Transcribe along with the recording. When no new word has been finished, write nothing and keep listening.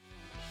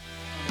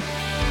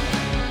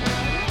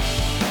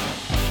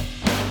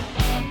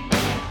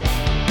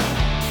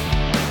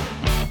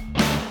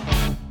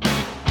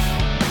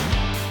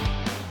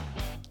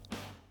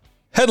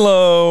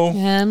Hello.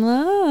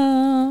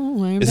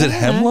 Hello. Is it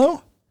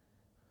Hemlo?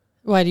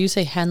 Why do you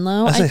say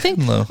Henlo? I think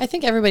Henlo. I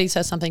think everybody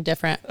says something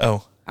different.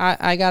 Oh.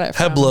 I got it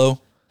from... Heblo.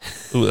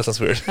 Ooh, that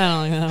sounds weird.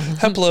 I don't know.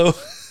 Heplo.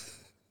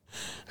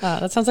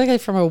 That sounds like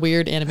from a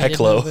weird animated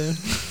Hecklo. movie.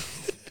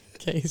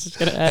 Okay, he's just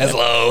going to add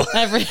Hello.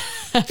 every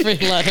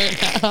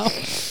letter now.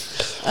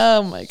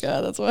 Oh my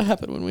God, that's what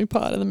happened when we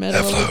pot in the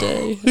middle of the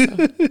day.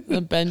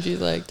 And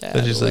Benji's like, Dad,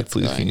 Benji's like, what's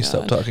please, going can you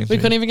stop on?" talking to We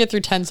me? couldn't even get through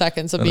 10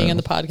 seconds of being in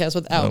the podcast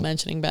without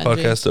mentioning Benji.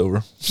 Podcast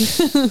over.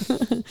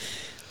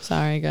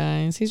 Sorry,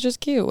 guys. He's just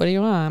cute. What do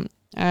you want?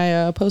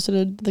 I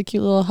posted the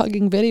cute little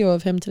hugging video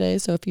of him today.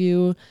 So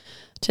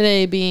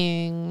today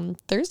being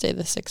Thursday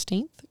the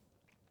 16th,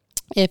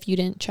 if you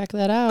didn't check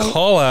that out.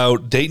 Call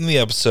out, date in the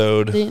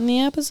episode. Date in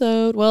the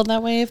episode. Well,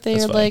 that way if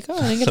they're like, oh,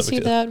 I didn't get to see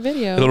that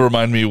video. It'll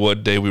remind me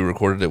what day we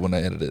recorded it when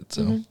I edit it.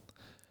 So.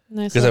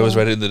 Nice. Because I was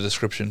writing in the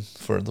description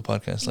for the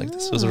podcast, like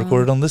this was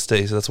recorded on this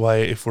day. So that's why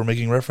if we're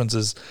making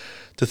references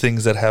to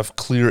things that have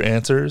clear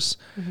answers,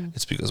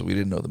 it's because we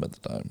didn't know them at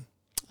the time.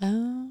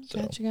 Oh,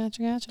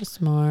 gotcha.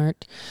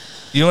 Smart.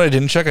 You know what I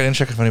didn't check? I didn't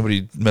check if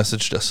anybody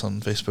messaged us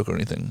on Facebook or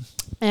anything.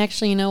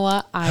 Actually, you know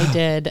what? I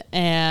did.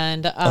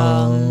 And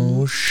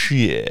oh,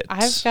 shit.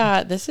 I've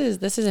got, this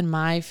is in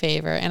my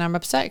favor. And I'm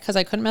upset because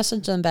I couldn't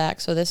message them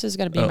back. So this is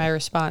going to be my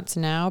response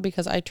now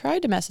because I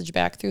tried to message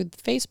back through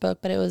Facebook,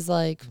 but it was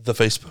like. The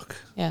Facebook.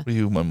 Yeah. Were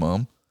you my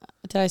mom?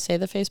 Did I say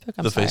the Facebook?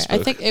 I'm the sorry.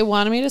 Facebook. I think it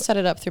wanted me to set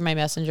it up through my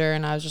messenger,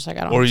 and I was just like,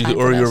 I don't. Or have time you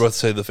for were this. about to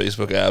say the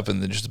Facebook app,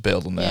 and then just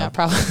bailed on that. Yeah,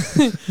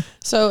 probably.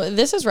 So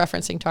this is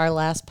referencing to our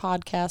last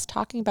podcast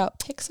talking about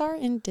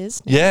Pixar and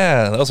Disney.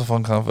 Yeah, that was a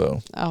fun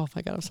convo. Oh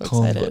my God, I'm so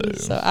excited.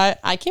 So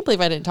I can't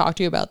believe I didn't talk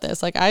to you about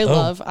this. Like I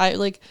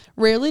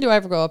rarely do I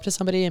ever go up to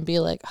somebody and be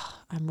like, oh,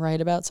 I'm right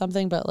about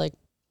something, but like.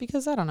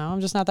 Because I don't know,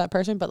 I'm just not that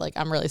person. But like,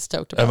 I'm really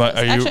stoked about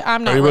this. Actually,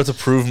 I'm not. Are you about to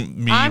prove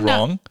me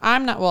wrong?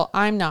 I'm not. Well,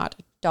 I'm not.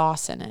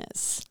 Dawson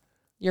is.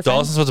 Your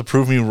Dawson's about to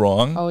prove me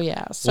wrong? Oh,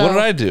 yeah. So what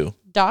did I do?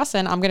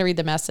 Dawson, I'm going to read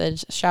the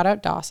message. Shout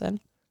out Dawson.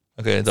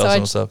 Okay,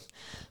 Dawson, what's up?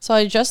 So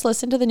I just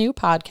listened to the new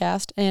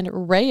podcast, and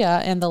Raya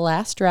and the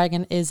Last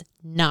Dragon is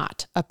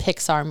not a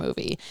Pixar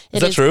movie. Is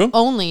that true?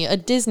 Only a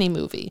Disney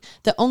movie.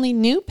 The only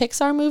new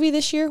Pixar movie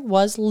this year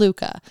was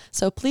Luca.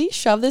 So please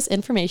shove this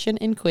information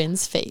in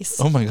Quinn's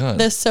face. Oh, my God.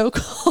 The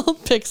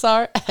so-called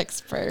Pixar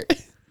expert.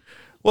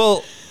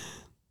 Well,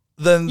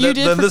 then you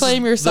did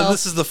proclaim yourself. Then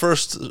this is the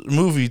first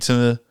movie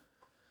to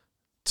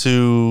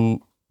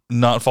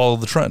not follow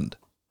the trend.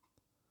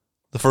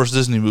 The first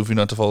Disney movie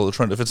not to follow the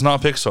trend. If it's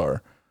not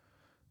Pixar,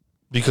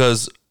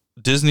 because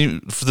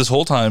Disney, for this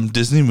whole time,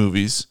 Disney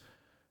movies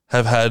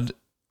have had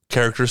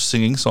characters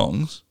singing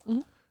songs,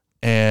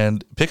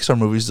 and Pixar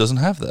movies doesn't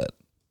have that.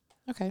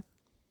 Okay.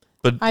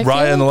 But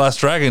Raya and the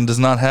Last Dragon does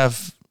not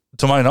have,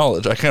 to my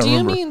knowledge. I can't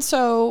remember. Do you mean,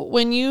 so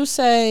when you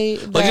say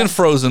that, like in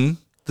Frozen,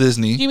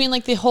 Disney. Do you mean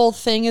like the whole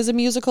thing is a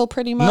musical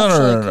pretty much?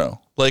 No.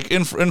 Like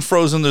in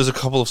Frozen, there's a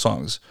couple of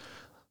songs.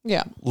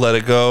 Yeah. Let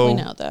It Go. We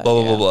know that.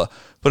 Blah, blah, blah.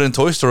 But in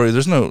Toy Story,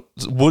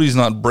 Woody's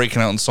not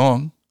breaking out in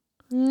song.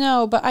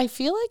 No, but I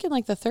feel like in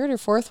like the third or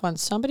fourth one,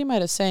 somebody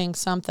might have sang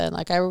something.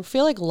 Like I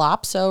feel like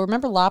Lopso.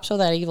 Remember Lopso,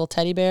 that evil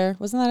teddy bear?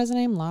 Wasn't that his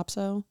name?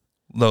 Lopso?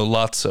 No,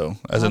 Lotso.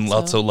 As in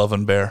Lotso Love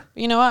and Bear.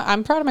 You know what?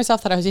 I'm proud of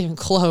myself that I was even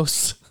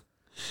close.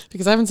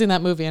 Because I haven't seen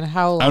that movie in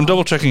how long. I'm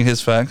double checking his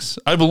facts.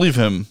 I believe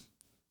him.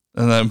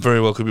 And I very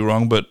well could be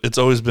wrong, but it's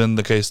always been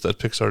the case that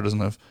Pixar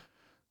doesn't have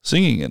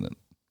singing in it.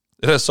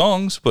 It has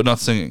songs, but not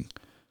singing.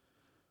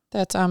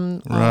 That's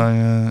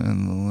Raya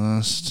and the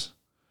Last.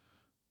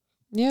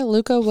 Yeah,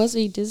 Luca was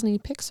a Disney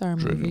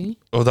Pixar movie.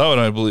 Oh, that one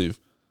I believe.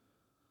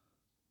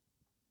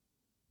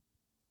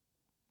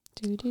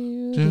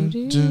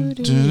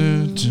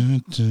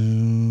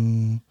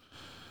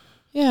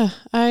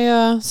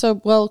 Yeah, so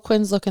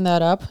Quinn's looking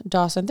that up.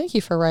 Dawson, thank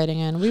you for writing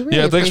in. We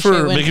really thanks for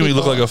appreciate making me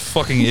look like a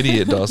fucking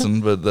idiot, Dawson,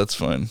 but that's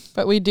fine.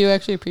 But we do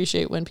actually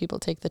appreciate when people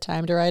take the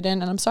time to write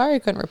in, and I'm sorry I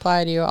couldn't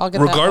reply to you. I'll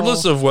get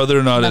regardless of whether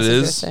or not it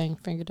is saying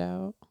figured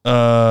out.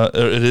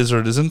 It is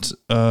or it isn't.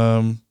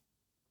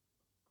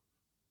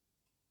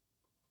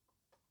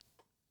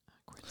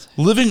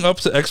 Living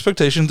up to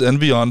expectations and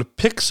beyond,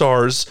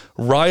 Pixar's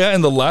Raya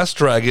and the Last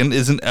Dragon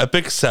is an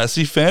epic,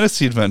 sassy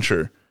fantasy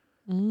adventure.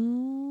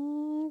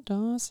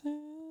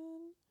 Dawson,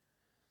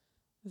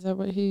 is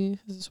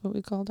this what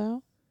we called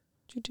out?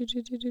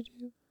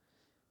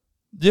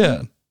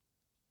 Yeah.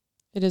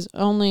 It is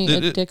only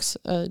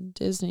a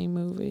Disney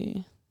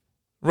movie.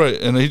 Right,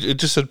 and it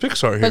just said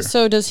Pixar here. But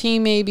so does he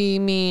maybe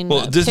mean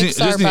Disney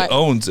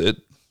owns it,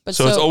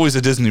 so it's always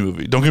a Disney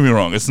movie. Don't get me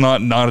wrong. It's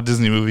not a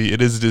Disney movie.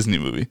 It is a Disney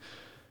movie.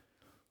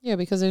 Yeah,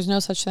 because there's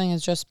no such thing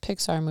as just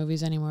Pixar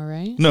movies anymore,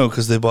 right? No,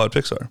 because they bought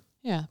Pixar.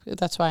 Yeah,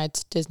 that's why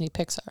it's Disney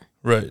Pixar.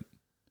 Right.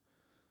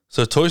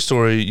 So Toy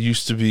Story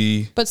used to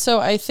be... But so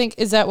I think,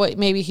 is that what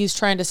maybe he's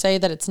trying to say,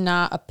 that it's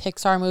not a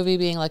Pixar movie,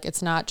 being like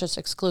it's not just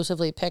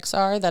exclusively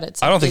Pixar, that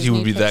it's I don't think Disney he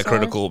would be Pixar? that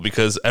critical,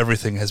 because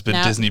everything has been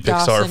Disney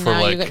Dawson, Pixar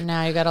for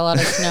now you got to let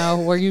us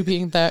know, were you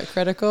being that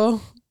critical?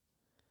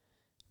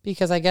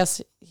 Because I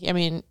guess, I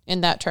mean,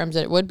 in that terms,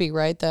 it would be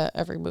right that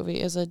every movie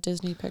is a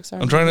Disney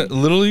Pixar. I'm trying to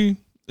literally.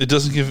 It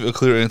doesn't give a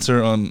clear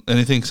answer on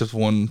anything except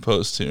one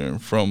post here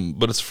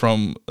but it's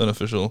from an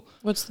official.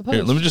 What's the post?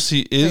 Here, let me just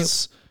see.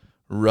 Is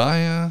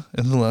Raya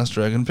and the Last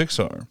Dragon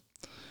Pixar?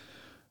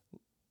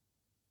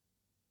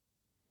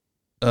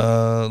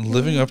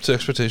 Living up to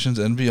expectations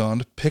and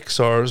beyond,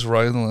 Pixar's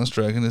Raya and the Last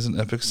Dragon is an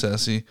epic,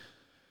 sassy.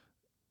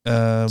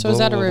 So is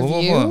that a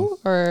review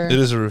or? It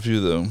is a review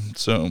though.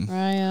 So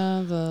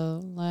Raya the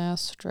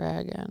Last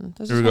Dragon.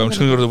 Here we go. I'm just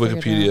gonna go to the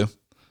Wikipedia.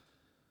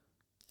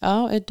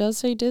 Oh, it does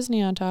say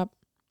Disney on top.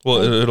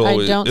 Well, it'll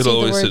always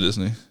say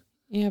Disney.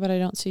 Yeah, but I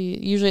don't see.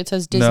 Usually it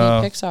says Disney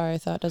Pixar. I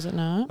thought, does it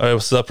not? All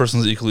right, so that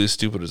person's equally as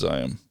stupid as I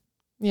am.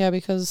 Yeah,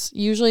 because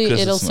usually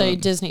it'll say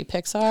Disney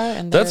Pixar,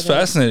 and that's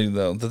fascinating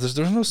though. That there's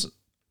no,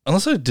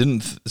 unless I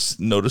didn't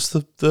notice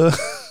the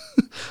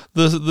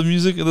the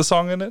music of the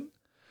song in it.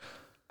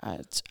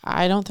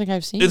 I don't think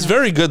I've seen. It's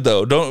very good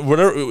though.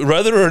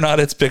 Whether or not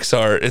it's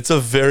Pixar, it's a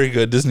very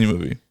good Disney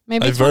movie.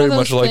 Maybe it's very one of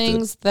those much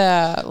things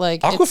that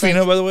like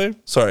Awkwafina. By the way,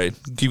 sorry,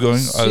 keep going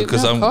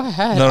because go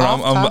ahead.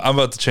 I'm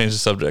about to change the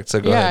subject.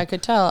 So go ahead. I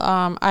could tell.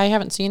 I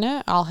haven't seen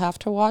it. I'll have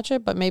to watch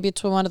it, but maybe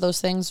it's one of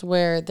those things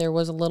where there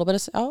was a little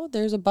bit of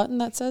there's a button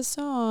that says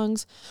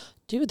songs.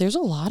 Dude, there's a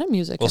lot of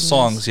music. Well,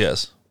 songs,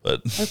 yes,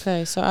 but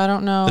okay, so I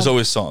don't know. There's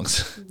always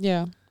songs.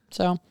 Yeah,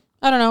 so.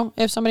 I don't know.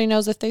 If somebody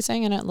knows if they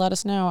sang in it, let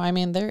us know. I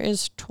mean, there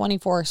is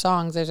 24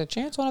 songs. There's a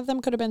chance one of them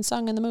could have been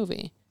sung in the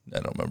movie. I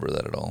don't remember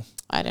that at all.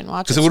 I didn't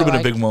watch it. Because it would have been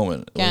a big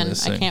moment. Again,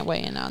 I can't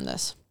weigh in on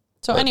this.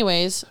 So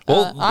anyways.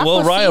 Well,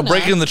 Raya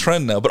breaking the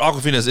trend now. But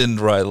Awkwafina's in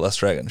Raya the Last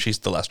Dragon. She's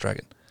the Last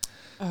Dragon.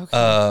 Okay.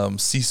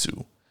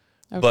 Sisu.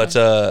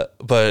 Okay.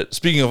 But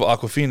speaking of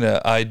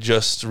Awkwafina, I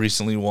just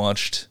recently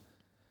watched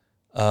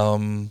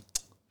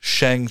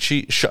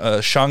Shang-Chi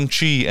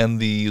and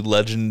the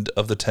Legend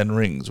of the Ten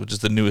Rings, which is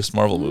the newest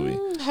Marvel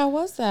movie. How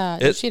was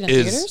that? Did you see it in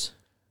theaters?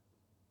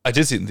 I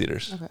did see it in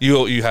theaters. Okay.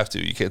 You have to.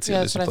 You can't see it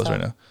in Disney Plus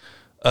right now.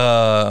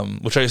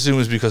 Which I assume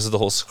is because of the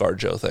whole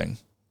ScarJo thing.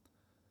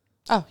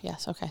 Oh,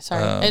 yes. Okay.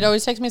 Sorry. It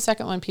always takes me a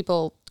second when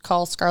people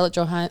call Scarlett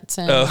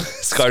Johansson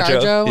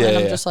ScarJo, and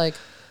I'm just like...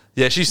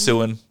 Yeah, she's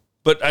suing.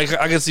 But I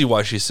can see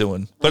why she's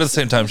suing. But at the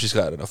same time, she's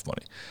got enough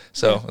money.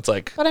 So it's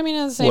like... But I mean,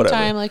 at the same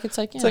time, like, it's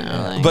like, you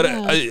know...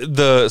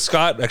 But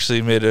Scott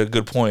actually made a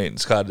good point.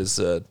 Scott is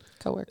a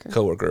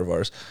coworker of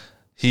ours.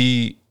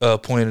 He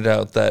pointed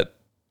out that...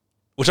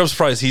 Which I'm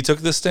surprised he took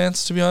this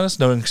stance, to be honest,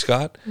 knowing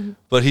Scott. Mm-hmm.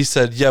 But he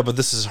said, yeah, but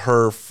this is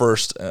her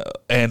first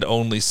and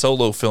only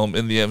solo film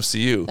in the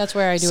MCU. That's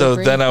where I do agree. So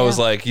then I was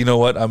like, you know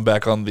what? I'm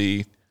back on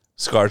the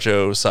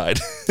ScarJo side.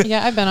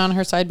 Yeah, I've been on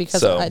her side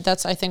because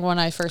that's, I think, when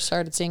I first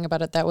started seeing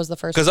about it, that was the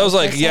first. Because I was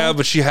like, yeah,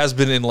 but she has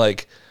been in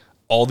like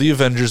all the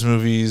Avengers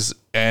movies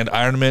and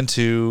Iron Man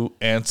 2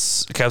 and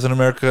Captain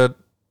America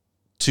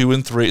 2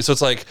 and 3. So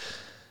it's like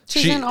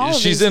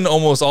she's in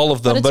almost all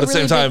of them. But at the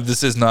same time,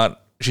 this is not.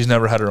 She's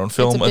never had her own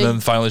film, and then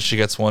finally she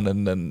gets one,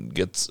 and then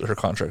gets her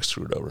contract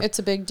screwed over. It's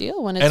a big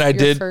deal when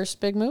it's your first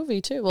big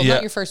movie too. Well,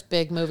 not your first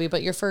big movie,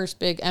 but your first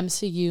big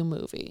MCU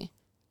movie.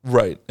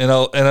 Right, and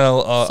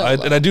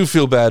I do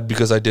feel bad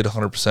because I did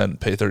 100%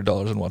 pay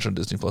 $30 and watch on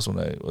Disney Plus when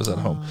I was at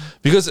home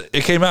because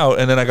it came out,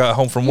 and then I got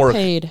home from work.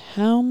 Paid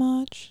how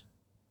much?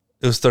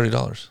 It was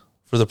 $30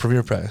 for the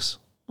premiere pass.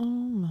 Oh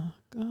my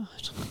god!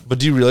 But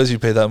do you realize you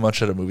pay that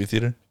much at a movie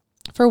theater?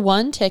 For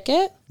one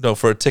ticket? No,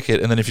 for a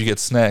ticket, and then if you get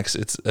snacks,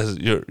 it's as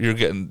you're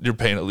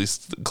paying at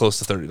least close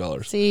to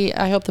 $30. See,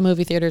 I hope the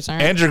movie theaters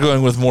aren't. And you're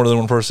going with more than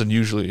one person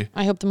usually.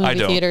 I hope the movie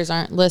theaters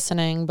aren't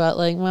listening, but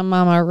like my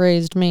mama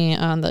raised me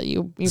on that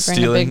you bring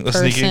stealing, a big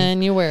person,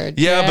 sneaking. You wear a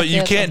jacket, but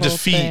you can't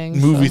defeat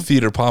movie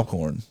theater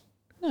popcorn.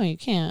 No, you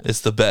can't.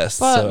 It's the best.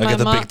 But so I get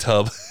the big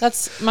tub.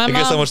 That's my mom. I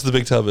guess how much the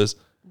big tub is.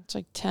 It's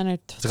like $10 or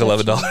it's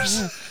like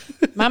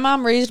 $11. My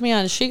mom raised me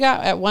on. She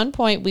got at one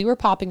point we were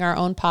popping our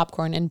own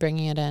popcorn and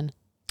bringing it in.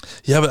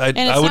 Yeah, but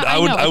I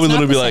would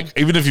literally be like,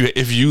 even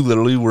if you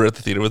literally were at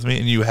the theater with me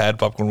and you had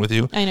popcorn with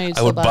you, I know you'd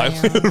still buy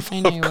popcorn. I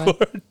know you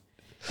would.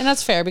 And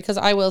that's fair because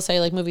I will say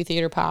like movie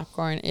theater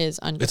popcorn is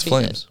undefeated. It's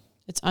flames.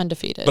 It's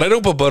undefeated. But I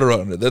don't put butter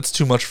on it. That's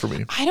too much for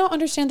me. I don't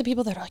understand the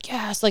people that are like,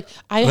 yes, like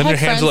I had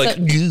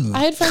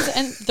friends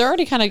and they're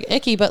already kind of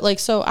icky, but like,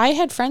 so I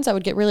had friends that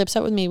would get really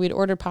upset with me. We'd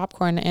order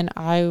popcorn and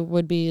I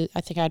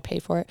think I'd pay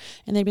for it.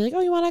 And they'd be like,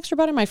 oh, you want extra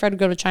butter? My friend would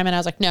go to chime in. I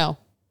was like, no,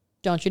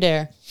 don't you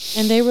dare.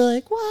 And they were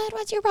like, what?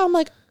 What's your problem?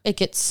 Like, it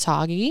gets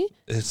soggy.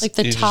 Like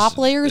the top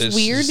layer is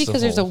weird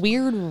because there's a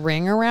weird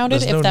ring around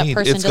it. If that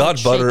person doesn't shake it up.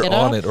 It's got butter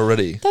on it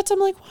already.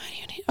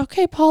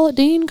 Okay, Paula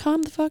Deen,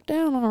 calm the fuck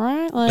down, all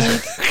right?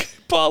 Like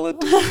Paula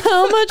Deen.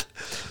 How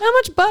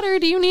much butter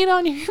do you need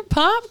on your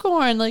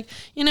popcorn? Like,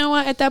 you know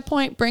what? At that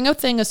point, bring a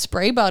thing of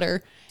spray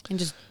butter and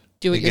just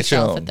do it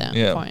yourself at that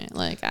point.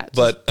 Like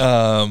but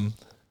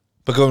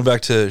going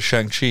back to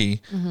Shang-Chi,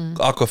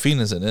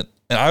 Awkwafina's in it.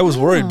 And I was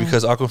worried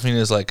because Awkwafina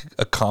is like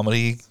a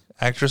comedy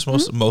actress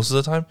most of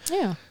the time.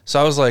 Yeah. So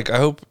I was like, I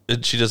hope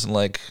she doesn't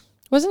like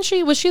Was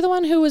she the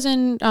one who was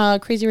in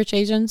Crazy Rich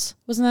Asians?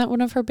 Wasn't that one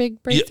of her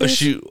big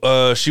breakthroughs?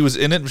 Yeah, she was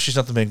in it, but she's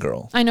not the main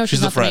girl. I know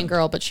she's not the main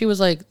girl, but she was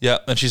like... Yeah,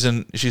 and she's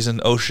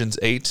in Ocean's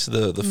 8,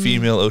 the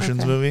female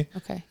Ocean's movie.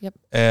 Okay, yep.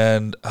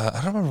 And I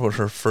don't remember what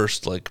her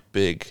first like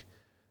big...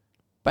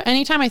 But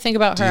anytime I think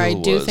about her, I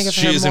do think of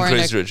her more in... She is in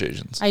Crazy Rich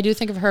Asians. I do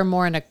think of her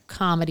more in a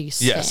comedy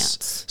stance.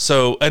 Yes.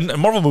 So, and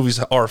Marvel movies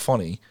are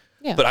funny.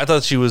 Yeah. But I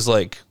thought she was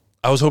like...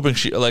 I was hoping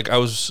I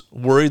was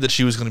worried that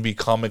she was going to be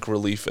comic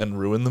relief and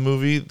ruin the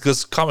movie,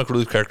 because comic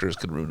relief characters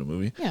could ruin a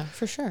movie. Yeah,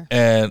 for sure.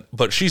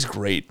 But she's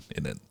great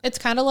in it. It's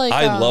kind of like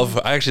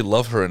I actually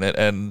love her in it,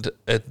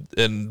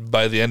 and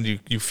by the end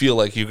you feel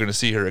like you're going to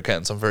see her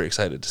again. So I'm very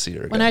excited to see her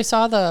again. When I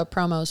saw the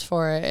promos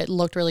for it, it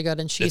looked really good,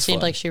 and she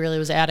seemed like she really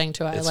was adding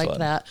to it. I liked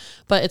that.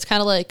 But it's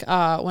kind of like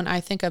when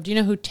I think of, do you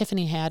know who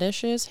Tiffany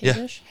Haddish is?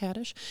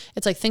 Haddish.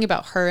 It's like, think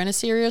about her in a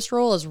serious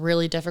role is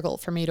really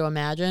difficult for me to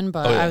imagine.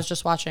 But I was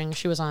just watching.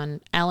 She was on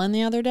Ellen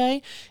the other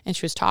day, and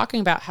she was talking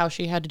about how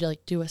she had to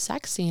like do a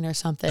sex scene or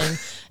something,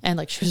 and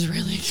like she was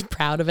really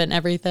proud of it and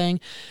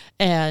everything,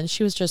 and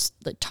she was just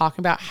like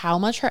talking about how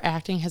much her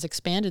acting has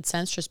expanded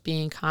since just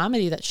being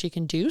comedy, that she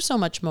can do so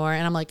much more.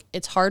 And I'm like,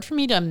 it's hard for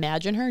me to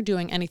imagine her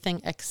doing anything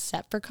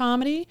except for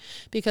comedy,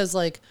 because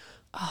like,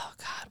 oh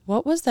God,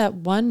 what was that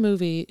one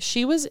movie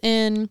she was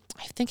in?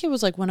 I think it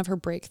was like one of her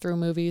breakthrough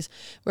movies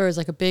where it was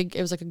like I think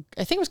it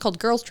was called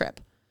Girls Trip,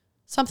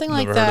 something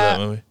like that. Heard of that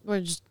movie.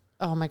 We're just,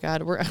 oh my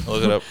God, I'll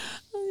look it up.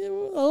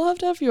 I'll have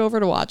to have you over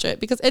to watch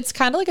it, because it's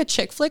kind of like a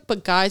chick flick,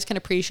 but guys can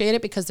appreciate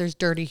it because there's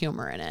dirty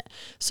humor in it.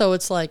 So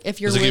it's like, if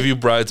you're... Does it give you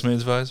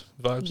Bridesmaids vibes?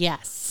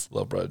 Yes.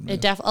 Love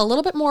Bridesmaids. A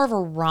little bit more of a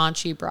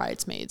raunchy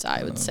Bridesmaids,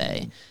 I would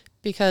say.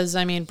 Because,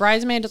 I mean,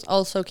 Bridesmaids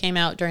also came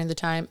out during the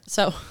time.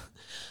 So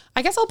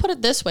I guess I'll put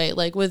it this way.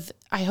 Like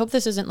I hope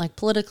this isn't like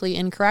politically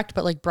incorrect,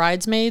 but like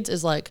Bridesmaids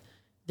is like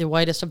the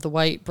whitest of the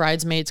white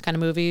Bridesmaids kind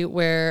of movie,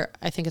 where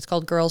I think it's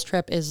called Girls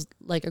Trip, is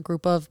like a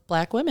group of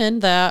black women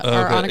that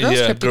are on a girls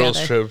trip together.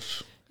 Girls Trip.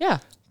 Yeah.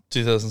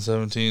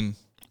 2017.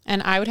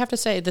 And I would have to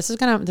say,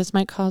 this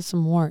might cause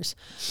some wars.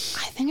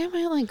 I think I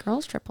might like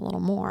Girls Trip a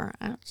little more.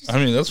 I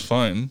mean, that's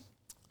fine.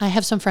 I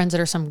have some friends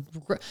that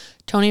are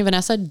Tony and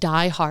Vanessa,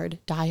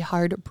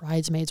 diehard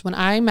Bridesmaids. When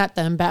I met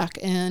them back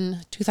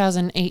in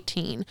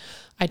 2018,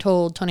 I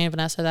told Tony and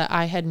Vanessa that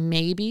I had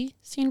maybe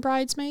seen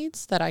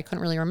Bridesmaids, that I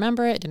couldn't really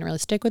remember it. It didn't really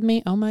stick with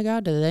me. Oh my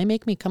God, did they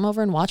make me come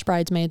over and watch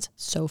Bridesmaids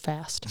so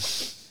fast?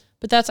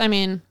 But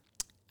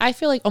I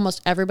feel like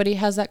almost everybody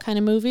has that kind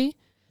of movie.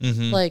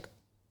 Mm-hmm. Like,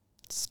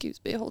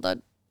 excuse me, hold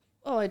on.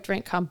 Oh, I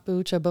drank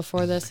kombucha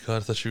before this. God, I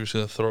thought she was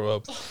going to throw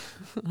up.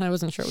 I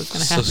wasn't sure what was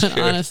going to happen,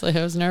 honestly.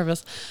 I was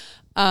nervous.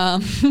 My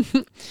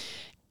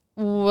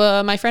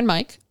friend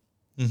Mike,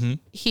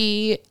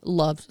 he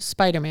loves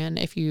Spider-Man.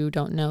 If you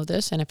don't know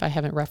this, and if I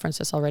haven't referenced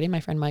this already,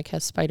 my friend Mike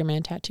has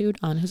Spider-Man tattooed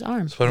on his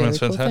arm. Spider-Man's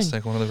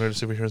fantastic. One of the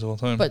greatest superheroes of all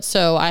time. But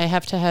so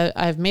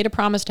I've made a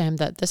promise to him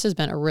that this has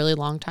been a really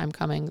long time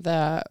coming,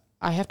 that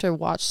I have to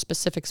watch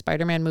specific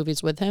Spider-Man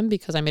movies with him,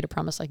 because I made a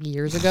promise like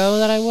years ago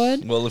that I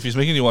would. Well, if he's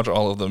making you watch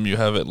all of them, you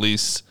have at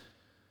least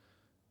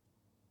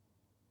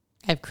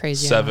I have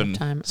crazy seven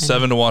time.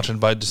 To watch, and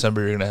by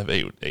December you're gonna have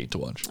eight to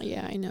watch.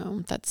 Yeah, I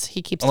know.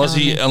 He keeps unless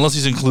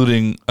he's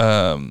including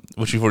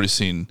which you've already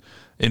seen,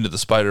 Into the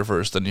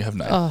Spider-Verse, then you have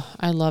 9. Oh,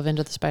 I love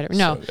Into the Spider.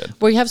 No,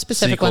 we have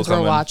specific ones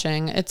we're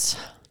watching. I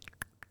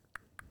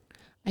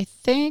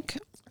think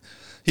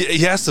he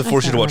has to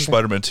force you to watch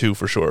Spider-Man 2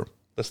 for sure.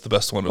 That's the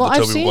best one of the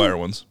Tobey Maguire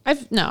ones.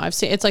 I've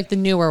seen, it's like the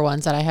newer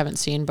ones that I haven't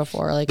seen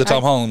before, like the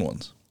Tom Holland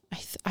ones.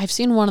 I've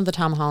seen one of the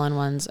Tom Holland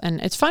ones,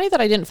 and it's funny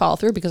that I didn't follow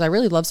through, because I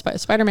really love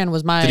Spider-Man.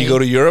 Was my... Did he go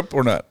to Europe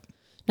or not?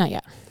 Not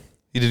yet.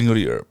 He didn't go to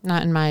Europe.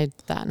 Not in my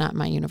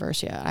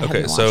universe yet.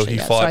 Okay, so he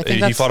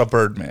fought a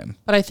Birdman.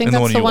 But I think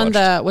that's the one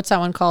that, what's that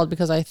one called?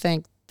 Because I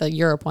think the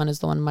Europe one is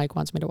the one Mike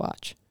wants me to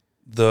watch.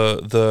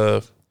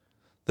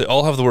 They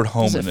all have the word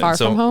home in it. Is it Far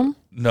From Home?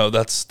 No,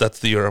 that's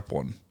the Europe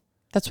one.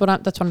 That's what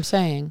I'm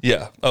saying.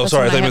 Yeah. Oh,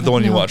 sorry. I thought you meant the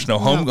one you watched. No,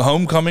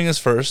 Homecoming is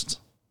first.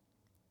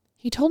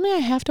 He told me I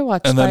have to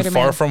watch and Spider-Man. Then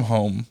Far From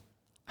Home.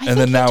 And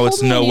then now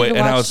it's No Way. And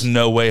now it's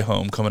No Way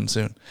Home coming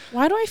soon.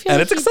 Why do I feel?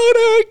 And it's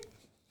exciting.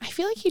 I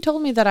feel like he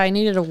told me that I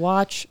needed to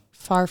watch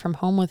Far From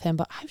Home with him,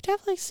 but I've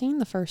definitely seen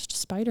the first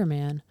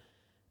Spider-Man.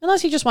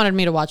 Unless he just wanted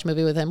me to watch a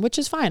movie with him, which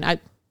is fine.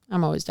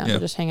 I'm always down to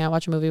just hang out,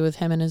 watch a movie with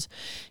him and his.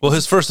 Well,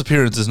 his first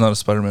appearance is not a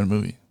Spider-Man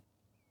movie.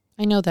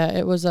 I know that.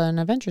 It was an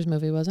Avengers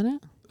movie, wasn't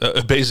it?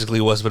 It basically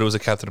was, but it was a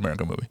Captain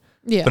America movie.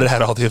 Yeah. But it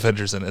had all the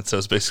Avengers in it, so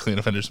it's basically an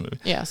Avengers movie.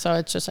 Yeah, so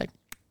it's just like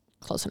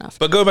close enough.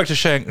 But going back to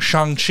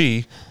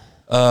Shang-Chi,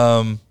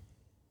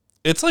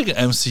 it's like an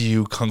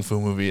MCU kung fu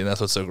movie, and that's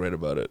what's so great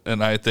about it.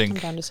 And I think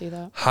I'm down to see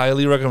that.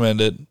 Highly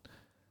recommend it.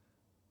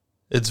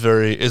 It's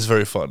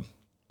very fun.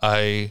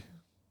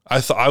 I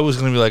thought I was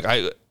gonna be like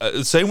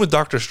same with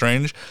Doctor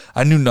Strange.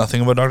 I knew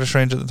nothing about Doctor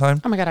Strange at the time.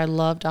 Oh my God, I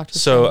love Doctor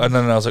Strange. So and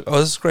then I was like, oh,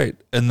 this is great.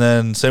 And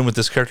then same with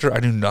this character. I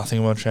knew nothing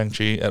about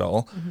Shang-Chi at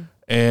all,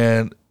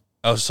 and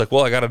I was just like,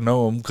 well, I got to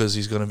know him because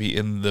he's gonna be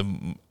in the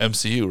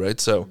MCU, right?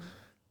 So,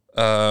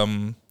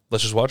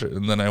 let's just watch it.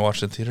 And then I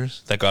watched it in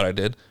theaters. Thank God I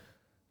did.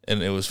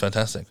 and it was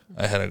fantastic.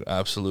 I had an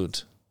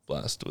absolute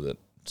blast with it.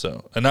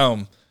 So, and now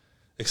I'm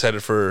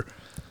excited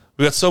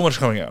we got so much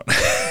coming out.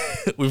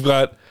 We've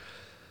got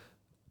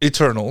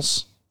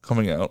Eternals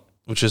coming out,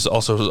 which is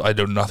also, I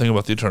know nothing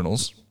about the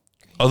Eternals,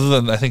 other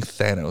than I think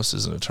Thanos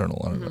is an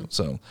Eternal. I don't know.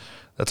 So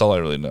that's all I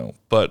really know.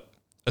 But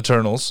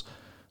Eternals,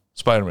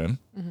 Spider-Man,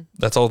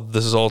 that's all.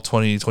 This is all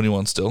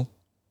 2021 still.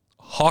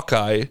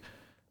 Hawkeye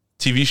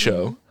TV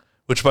show,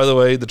 which, by the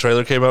way, the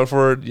trailer came out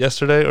for it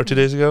yesterday or 2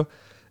 days ago,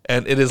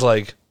 and it is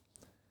like,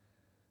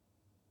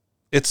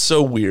 it's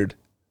so weird.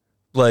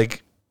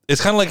 Like, it's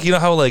kind of like, you know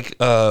how like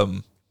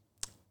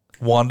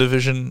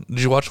WandaVision.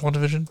 Did you watch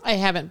WandaVision? I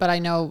haven't, but I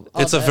know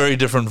it's a very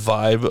different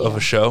vibe of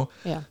a show.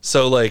 Yeah.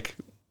 So like,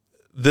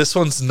 this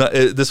one's not.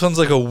 This one's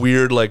like a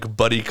weird like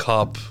buddy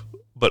cop,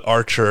 but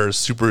Archer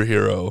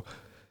superhero.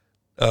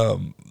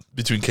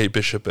 Between Kate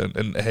Bishop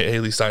and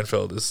Haley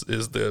Steinfeld is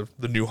the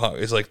new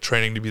is like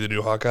training to be the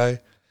new Hawkeye.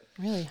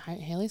 Really,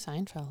 Haley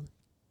Steinfeld.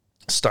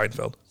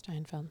 Steinfeld.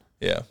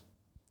 Yeah,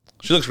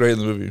 she looks great in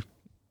the movie.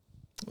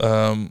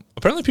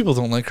 Apparently people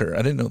don't like her.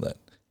 I didn't know that.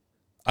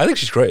 I think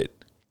she's great.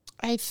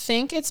 I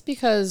think it's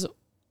because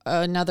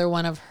another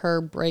one of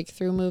her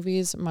breakthrough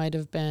movies might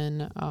have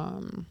been.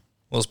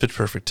 Well, it's Pitch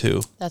Perfect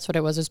 2. That's what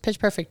it was. It was Pitch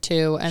Perfect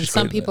 2, and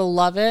some people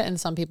love it, and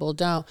some people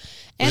don't.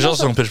 And there's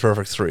also Pitch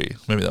Perfect 3.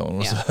 Maybe that one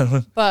was the bad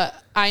one. But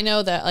I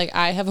know that, like,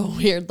 I have a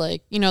weird,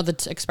 like, you know,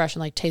 the expression,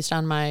 like, taste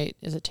on my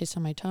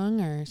tongue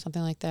or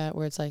something like that,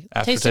 where it's like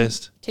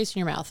aftertaste, taste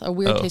in your mouth, a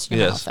weird taste in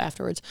your mouth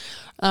afterwards.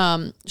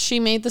 She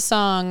made the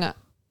song,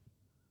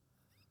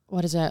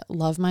 what is it,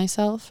 Love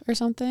Myself or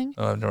something?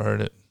 Oh, I've never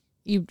heard it.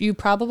 You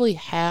probably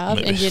have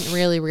and didn't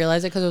really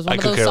realize it because it was one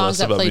of those songs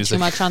that played too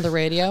much on the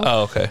radio.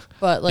 Oh, okay.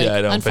 But like,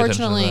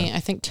 unfortunately, I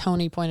think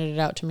Tony pointed it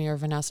out to me, or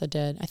Vanessa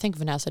did. I think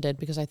Vanessa did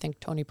because I think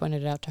Tony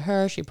pointed it out to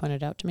her. She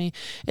pointed it out to me.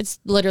 It's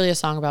literally a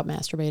song about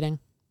masturbating.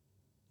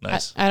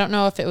 Nice. I don't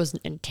know if it was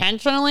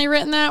intentionally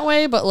written that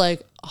way, but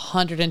like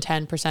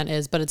 110%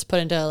 is. But it's put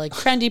into like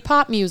trendy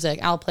pop music.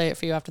 I'll play it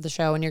for you after the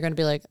show, and you're going to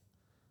be like,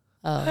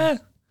 yeah,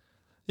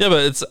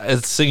 but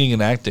it's singing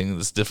and acting.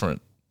 It's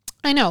different.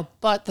 I know,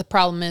 but the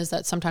problem is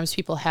that sometimes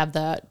people have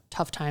that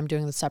tough time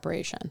doing the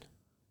separation.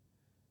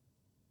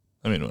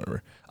 I mean,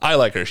 whatever. I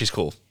like her. She's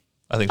cool.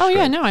 I think. Oh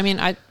yeah, no. I mean,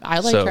 I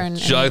like her.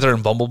 She liked her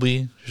in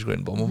Bumblebee. She's great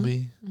in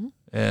Bumblebee,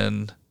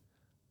 and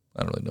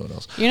I don't really know what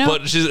else. You know,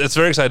 but it's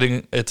very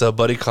exciting. It's a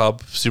buddy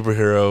cop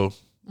superhero,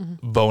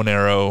 bow and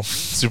arrow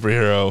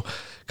superhero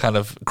kind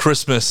of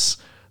Christmas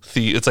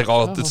theme. It's like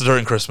it's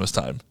during Christmas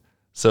time,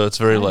 so it's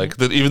very like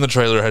even the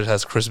trailer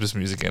has Christmas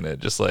music in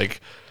it, just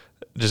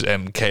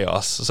and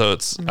chaos. So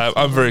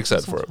I'm very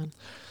excited for it.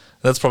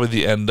 That's probably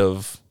the end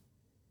of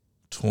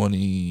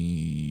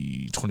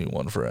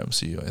 2021 for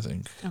MCU, I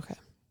think. Okay.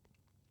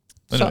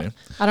 Anyway.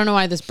 So, I don't know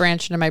why this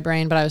branched into my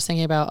brain, but I was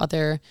thinking about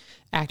other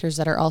actors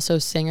that are also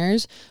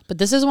singers. But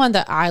this is one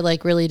that I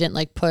like really didn't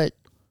like put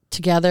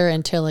together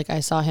until like I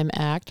saw him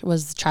act,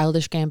 was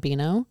Childish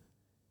Gambino.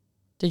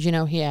 Did you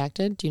know he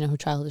acted? Do you know who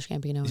Childish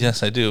Gambino is?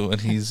 Yes, I do. And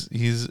he's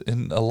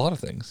in a lot of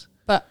things.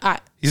 But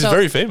he's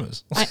very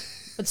famous.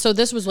 So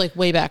this was like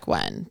way back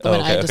when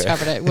I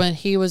discovered it. When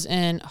he was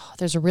in,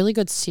 there's a really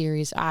good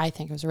series. I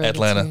think it was a really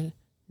Atlanta. good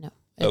series.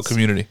 No.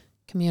 Community.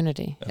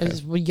 Community. Okay.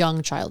 It was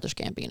young Childish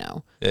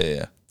Gambino.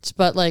 Yeah.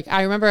 But like,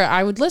 I remember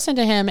I would listen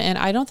to him, and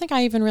I don't think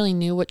I even really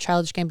knew what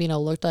Childish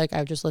Gambino looked like. I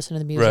would just listen to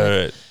the music.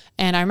 Right.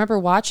 And I remember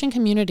watching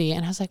Community,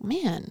 and I was like,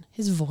 man,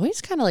 his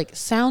voice kind of like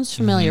sounds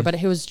familiar, but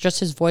it was just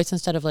his voice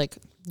instead of like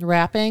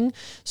rapping.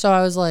 So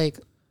I was like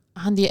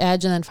on the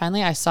edge, and then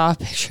finally I saw a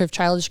picture of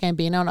Childish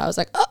Gambino, and I was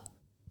like, oh,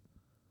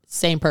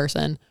 same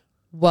person.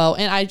 Whoa.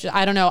 And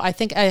I don't know. I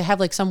think I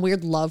have like some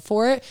weird love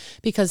for it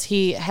because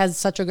he has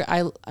such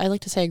I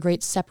like to say a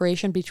great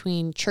separation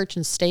between church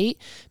and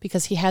state,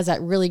 because he has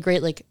that really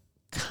great like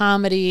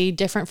comedy,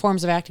 different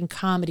forms of acting,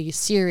 comedy,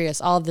 serious,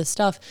 all of this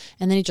stuff.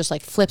 And then he just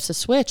like flips a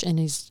switch, and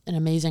he's an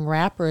amazing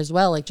rapper as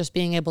well. Like just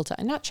being able to,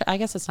 I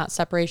guess it's not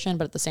separation,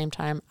 but at the same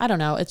time, I don't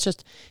know. It's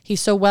just,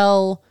 he's so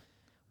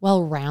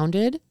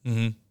well-rounded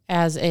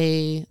as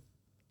a,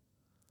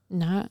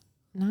 not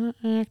an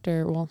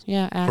actor. Well,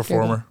 yeah,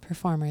 actor.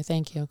 Performer.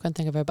 Thank you. Couldn't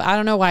think of it. But I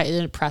don't know why it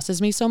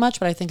impresses me so much,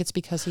 but I think it's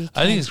because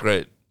I think he's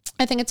great.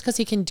 I think it's because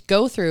he can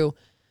go through.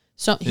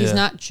 So he's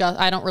not just,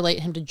 I don't relate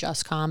him to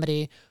just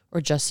comedy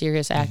or just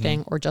serious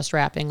acting or just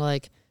rapping.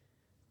 Like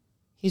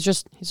he's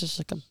just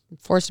like a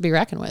force to be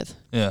reckoned with.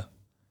 Yeah.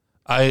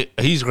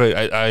 He's great.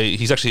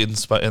 He's actually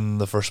in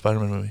the first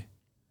Spider-Man movie.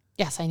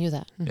 Yes, I knew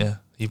that. Yeah.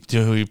 Do you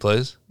know who he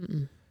plays?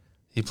 Mm-mm.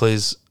 He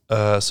plays,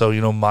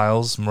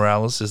 Miles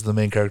Morales is the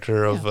main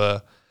character of,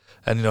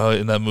 and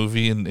in that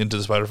movie Into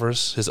the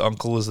Spider-Verse, his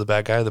uncle is the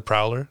bad guy, the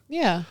Prowler.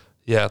 Yeah.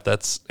 Yeah,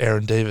 that's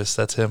Aaron Davis.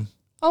 That's him.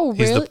 Oh,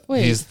 really?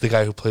 He's the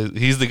guy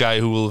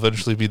who will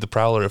eventually be the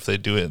Prowler if they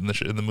do it in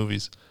the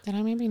movies. Did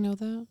I maybe know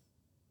that?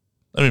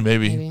 I mean,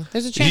 maybe.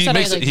 There's a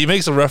chance he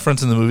makes a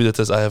reference in the movie that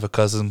says, "I have a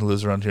cousin who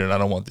lives around here, and I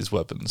don't want these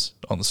weapons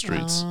on the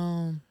streets."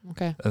 Oh,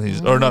 okay.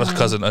 And or not a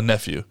cousin, a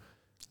nephew.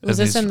 Was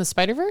this in the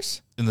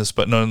Spider-Verse? In the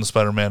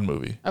Spider-Man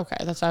movie. Okay,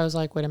 that's why I was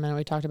like, wait a minute,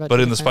 we talked about. But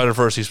in the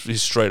Spider-Verse,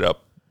 he's straight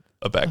up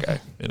a bad guy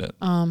in it.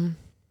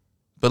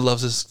 But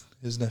loves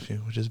his nephew,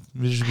 which is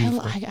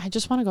beautiful. I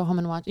just want to go home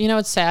and watch. You know,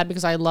 it's sad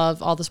because I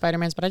love all the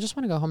Spider-Mans, but I just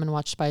want to go home and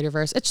watch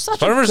Spider-Verse. It's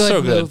such a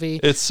good movie.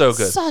 It's so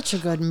good. Such a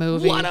good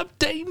movie. What a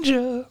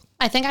danger!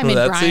 I think I made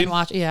Brian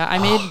watch. Yeah, I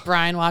made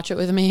Brian watch it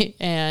with me,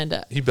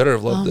 and he better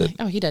have loved it.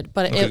 Oh, he did.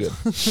 But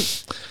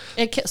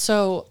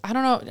so I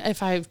don't know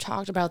if I've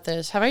talked about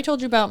this. Have I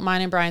told you about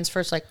mine and Brian's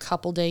first like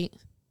couple date?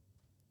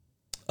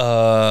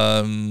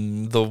 Where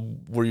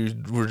you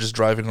were just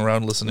driving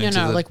around listening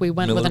to like we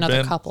went Miller with another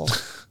band? couple.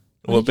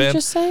 What did band? you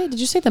just say? Did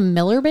you say the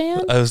Miller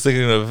Band? I was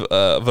thinking of,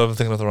 but I'm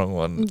thinking of the wrong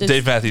one.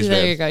 Dave Matthews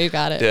Band. There you go, you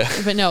got it. Yeah.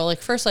 But no, like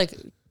first like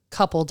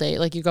couple date,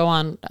 like you go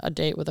on a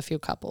date with a few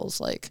couples,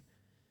 like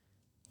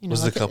you know,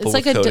 was like the couple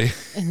it's with like Cody?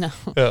 No,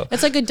 Oh.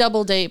 It's like a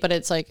double date, but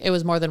it's like it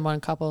was more than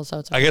one couple, so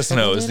it's. Like I guess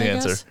no is date, the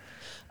answer.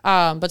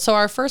 But so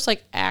our first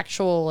like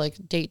actual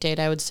like date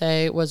I would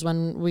say was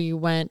when we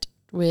went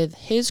with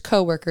his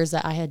coworkers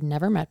that I had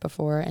never met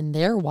before and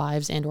their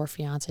wives and or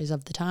fiancés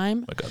of the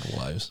time. Oh my God,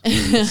 wives.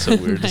 It's so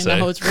weird to say. I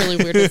know, it's really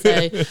weird to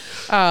say.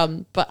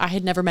 But I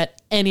had never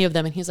met any of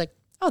them. And he's like,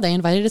 oh, they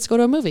invited us to go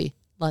to a movie.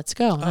 Let's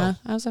go.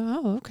 I was like,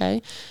 oh,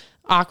 okay.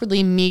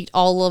 Awkwardly meet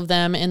all of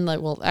them and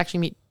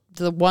actually meet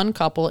the one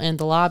couple in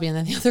the lobby and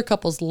then the other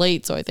couple's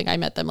late. So I think I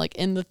met them like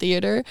in the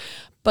theater.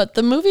 But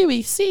the movie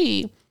we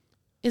see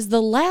is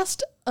the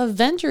last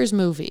Avengers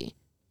movie.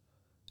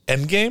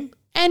 Endgame?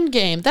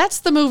 Endgame. That's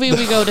the movie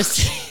we go to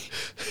see.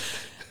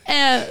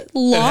 And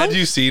had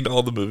you seen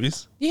all the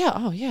movies? Yeah.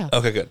 Oh, yeah.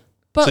 Okay, good.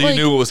 But so you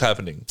knew what was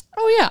happening.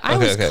 Oh, yeah. I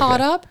was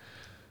caught up.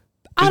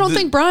 I don't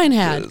think Brian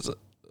had.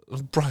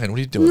 Brian, what are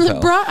you doing,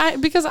 pal?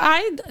 Because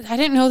I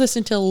didn't know this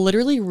until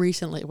literally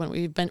recently when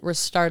we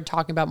started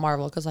talking about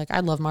Marvel. Because like I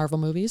love Marvel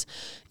movies.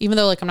 Even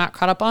though like I'm not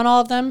caught up on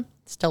all of them,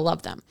 still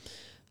love them.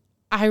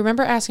 I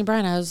remember asking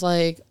Brian, I was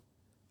like,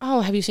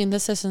 oh, have you seen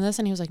this, this, and this?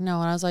 And he was like, no.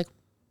 And I was like,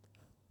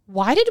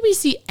 why did we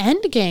see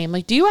Endgame?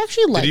 Like, do you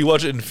actually like... Did you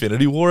watch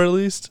Infinity War at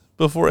least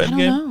before Endgame?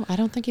 I don't know. I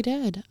don't think he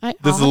did.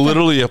 This is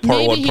literally a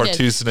part 1, part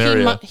 2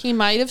 scenario. He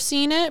might have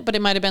seen it, but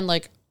it might have been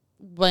like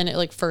when it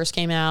like first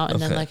came out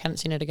and then like hadn't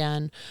seen it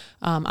again.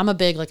 I'm a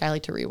big, like I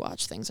like to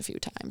rewatch things a few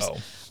times.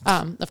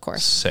 Of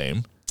course.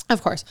 Same.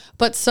 Of course.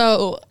 But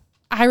so...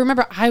 I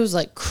remember I was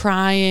like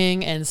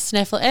crying and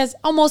sniffling as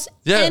almost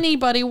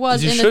anybody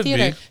was in the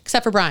theater,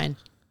 except for Brian.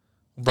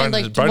 Brian,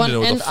 and like Brian didn't know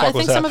what the fuck I think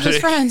was some happening. of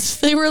his friends,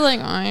 they were like,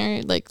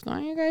 why are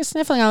you guys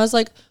sniffling? I was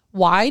like,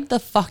 why the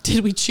fuck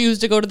did we choose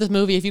to go to this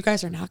movie if you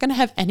guys are not going to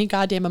have any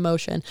goddamn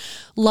emotion?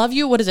 Love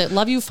You, what is it?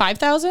 Love You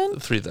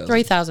 5,000? 3,000.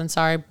 3,000,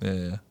 sorry.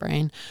 Yeah.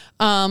 Brain.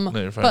 No,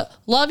 you're fine. But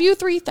Love You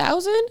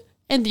 3,000?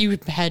 And you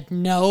had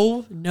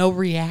no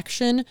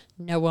reaction,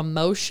 no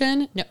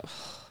emotion. No,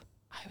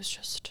 I was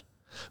just...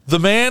 The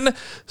man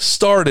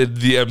started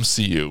the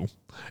MCU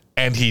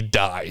and he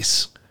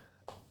dies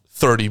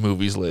 30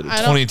 movies later,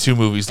 22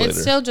 movies later.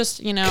 It's still just,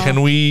 you know.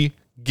 Can we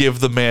give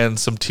the man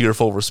some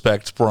tearful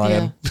respect,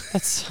 Brian? Yeah,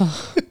 that's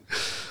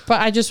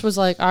but I just was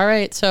like, all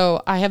right,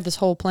 so I have this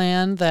whole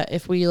plan that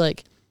if we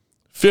like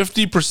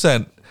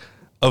 50%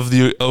 of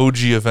the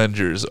OG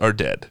Avengers are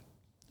dead.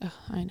 Oh,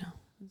 I know.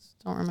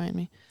 Don't remind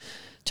me.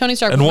 Tony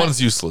Stark. And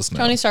one's useless now.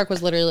 Tony Stark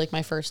was literally like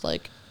my first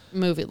like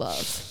movie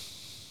love.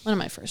 One of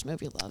my first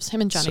movie loves.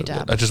 Him and Johnny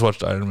Depp. I just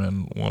watched Iron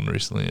Man 1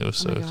 recently. It was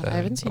so sad. I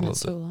haven't seen it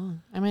so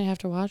long. I might have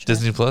to watch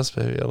Disney Plus,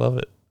 baby. I love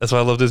it. That's why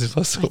I love Disney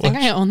Plus so much. I think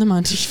I own them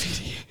on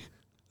DVD.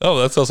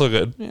 Oh, that's also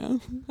good. Yeah.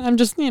 I'm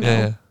just,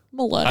 millennial.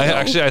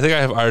 I think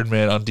I have Iron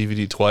Man on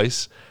DVD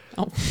twice.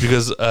 Oh.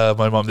 Because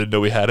my mom didn't know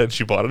we had it and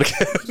she bought it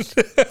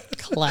again.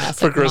 Classic.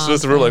 For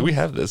Christmas. And we're like, we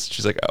have this.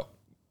 She's like, oh.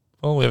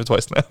 Well, we have it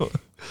twice now.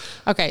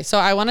 Okay, so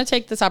I want to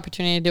take this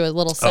opportunity to do a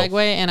little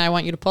segue, and I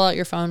want you to pull out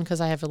your phone because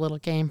I have a little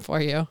game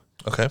for you.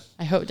 Okay.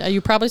 I hope you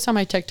probably saw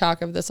my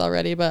TikTok of this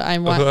already, but I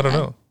want. I don't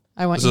know.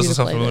 I want this you to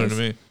doesn't play sound familiar this.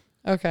 to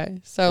me.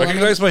 Okay, so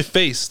Recognize my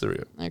face. There we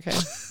go. Okay,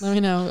 let me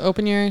know.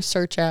 Open your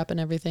search app and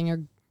everything,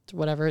 or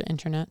whatever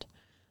internet.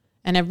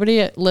 And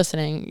everybody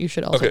listening, you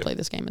should also play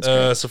this game. It's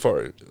great.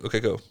 Safari. Okay,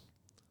 go.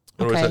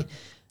 What do I Okay. say?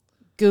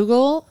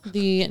 Google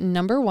the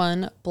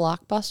 #1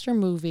 blockbuster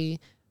movie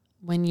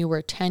when you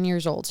were 10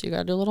 years old. So you got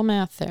to do a little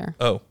math there.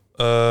 Oh,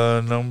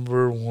 #1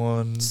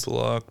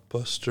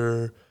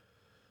 blockbuster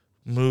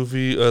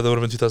movie. That would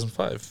have been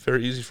 2005.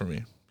 Very easy for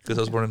me because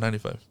I was born in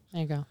 95.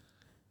 There you go.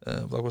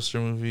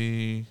 Blockbuster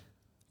movie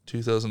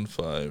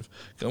 2005.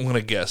 I'm going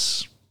to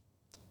guess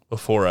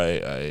before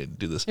I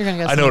do this. You're going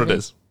to guess. I know what it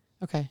is.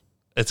 Okay.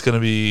 It's going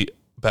to be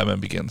Batman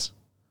Begins.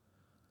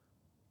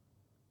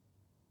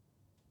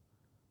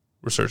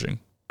 We're searching.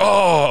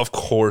 Oh, of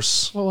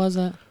course. What was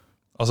it?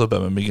 Also,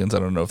 Batman Begins. I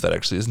don't know if that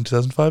actually is in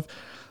 2005,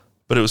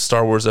 but it was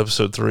Star Wars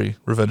Episode 3,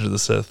 Revenge of the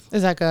Sith.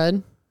 Is that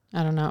good?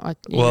 I don't know.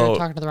 You're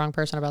talking to the wrong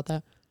person about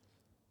that.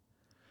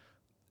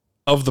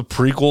 Of the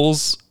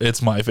prequels,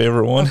 it's my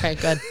favorite one. Okay,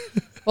 good.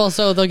 Well,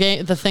 so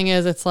the thing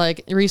is, it's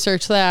like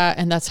research that,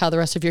 and that's how the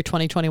rest of your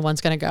 2021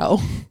 is going to go.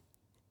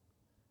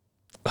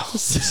 Oh,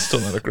 it's still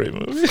not a great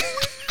movie.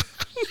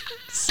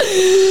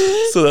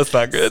 So that's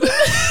not good.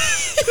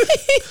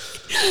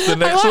 The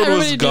next one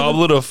was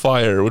Goblet of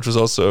Fire, which was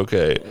also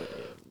okay.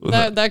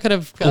 That could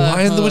have.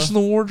 Lion the Witch in the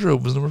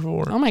Wardrobe was number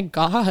 4. Oh my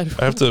god!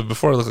 I have to,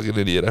 before I look like an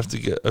idiot, I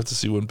have to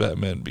see when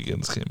Batman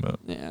Begins came out.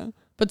 Yeah.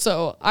 But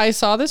so I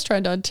saw this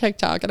trend on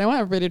TikTok, and I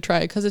want everybody to try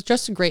it because it's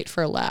just great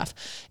for a laugh.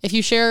 If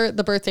you share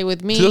the birthday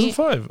with me,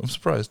 2005. I'm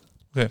surprised.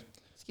 Okay.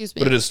 Excuse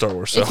me. But it is Star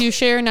Wars. So. If you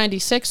share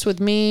 96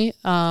 with me,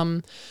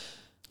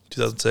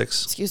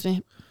 2006. Excuse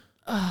me.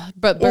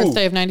 But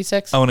birthday of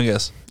 96. I want to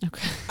guess.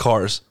 Okay.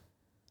 Cars.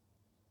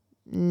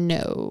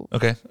 No.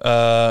 Okay.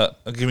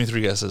 Give me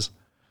 3 guesses.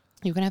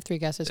 You can have 3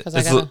 guesses because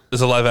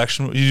It's a live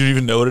action. You didn't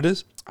even know what it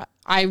is?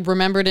 I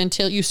remembered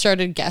until you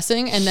started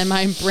guessing, and then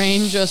my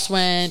brain just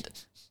went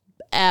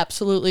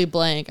absolutely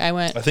blank.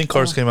 I think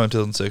Cars came out in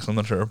 2006. I'm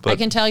not sure, but I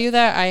can tell you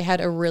that I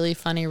had a really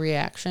funny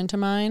reaction to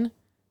mine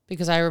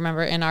because I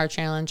remember in our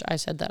challenge I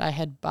said that I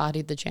had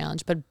bodied the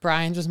challenge, but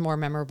Brian's was more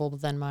memorable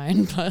than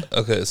mine. But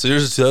okay, so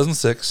yours is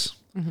 2006.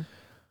 Mm-hmm.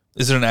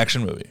 Is it an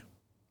action movie?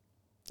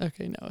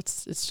 Okay, no,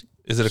 it's.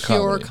 Is it a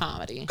pure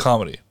comedy?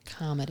 Comedy.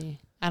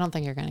 I don't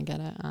think you're gonna get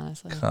it,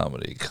 honestly.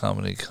 Comedy.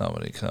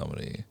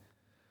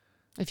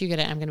 If you get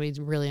it, I'm gonna be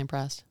really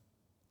impressed.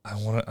 I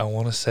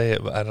want to say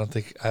it, but I don't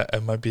think I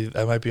might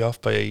be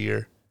off by a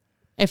year.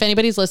 If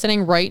anybody's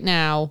listening right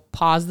now,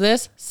 pause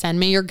this, send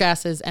me your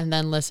guesses, and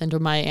then listen to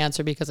my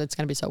answer because it's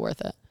gonna be so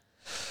worth it.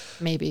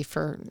 Maybe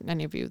for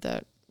any of you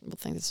that will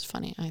think this is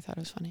funny, I thought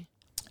it was funny.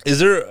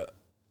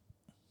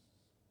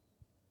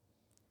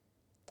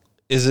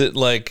 Is it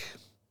like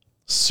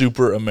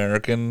super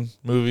American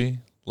movie?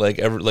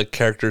 Like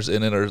characters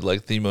in it are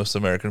like the most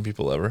American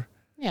people ever?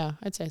 Yeah,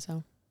 I'd say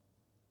so.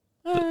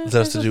 Does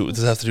it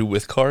have to do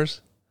with cars?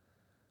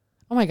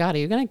 Oh my god, are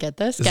you gonna get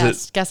this?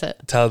 Guess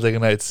it. Talladega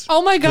Nights.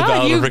 Oh my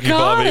god, you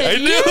got it! I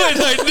knew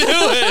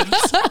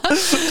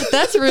it.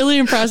 That's really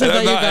impressive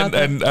that you got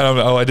that. And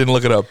I didn't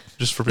look it up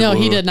just for people. No,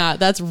 he did not.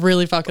 That's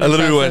really fucking. I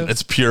literally impressive. went,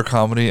 it's pure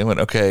comedy. I went,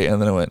 okay,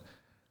 and then I went,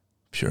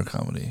 pure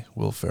comedy.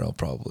 Will Ferrell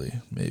probably,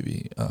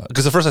 maybe,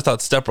 because at first I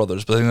thought Step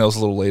Brothers, but I think that was a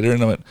little later,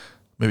 and I went,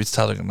 maybe it's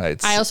Talladega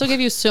Nights. I also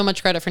give you so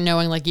much credit for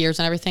knowing like years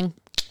and everything.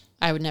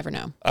 I would never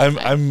know.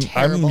 I'm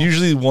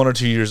usually 1 or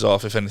 2 years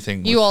off, if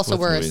anything. You also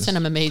were a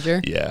cinema major.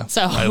 Yeah.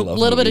 So a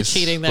little bit of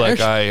cheating there. Like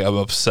I am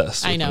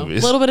obsessed with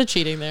movies. A little bit of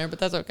cheating there, but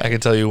that's okay. I can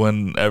tell you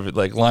when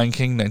Lion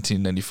King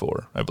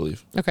 1994, I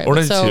believe. Okay. Or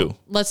 92. So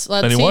let's see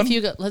if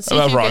you let's see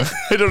I'm if you wrong.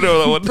 I don't know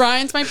that one.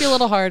 Brian's might be a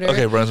little harder.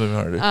 Okay, Brian's might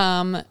be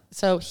harder.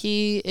 So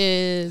he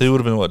is. He would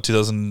have been what,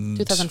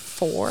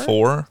 2004?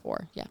 4,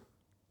 yeah.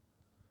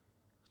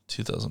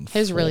 2004.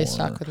 His really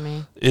stuck with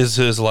me. Is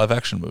his a live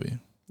action movie?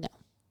 No.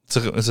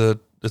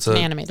 It's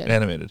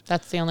animated.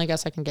 That's the only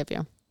guess I can give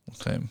you.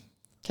 Okay.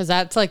 Because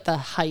that's like the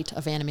height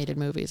of animated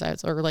movies,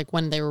 or like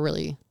when they were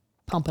really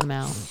pumping them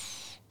out.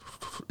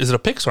 Is it a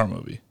Pixar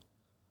movie?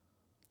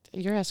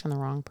 You're asking the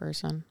wrong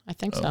person. I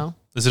think so.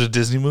 Is it a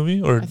Disney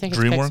movie or I think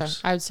DreamWorks? It's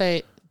Pixar. I would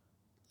say,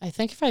 I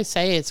think if I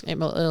say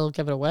it'll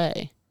give it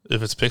away.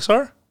 If it's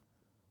Pixar?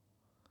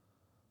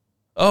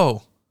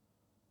 Oh.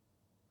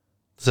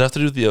 Does it have to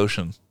do with the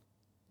ocean?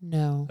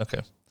 No.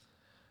 Okay.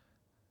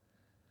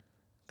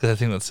 Because I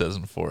think that's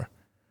 2004.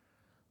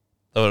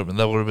 That would have been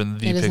the Pixar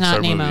movie. It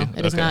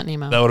is not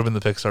Nemo. That would have been the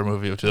Pixar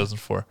movie of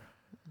 2004.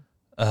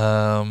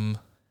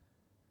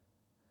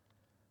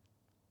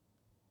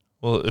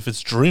 Well, if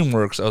it's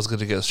DreamWorks, I was going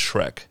to guess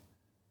Shrek.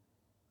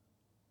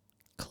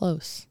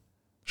 Close.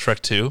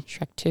 Shrek 2?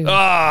 Shrek 2.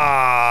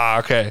 Ah,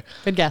 okay.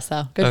 Good guess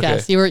though. Good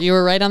guess. You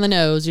were right on the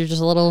nose. You're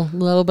just a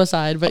little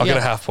beside, but I'll get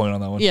a half point on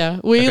that one. Yeah,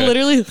 we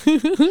literally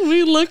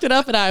we looked it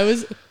up and I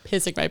was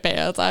pissing my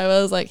pants. I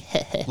was like,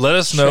 let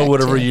us know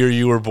whatever year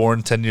you were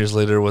born 10 years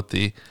later what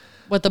the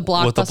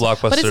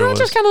blockbuster But it's not was.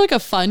 just kind of like a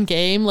fun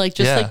game, like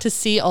just like to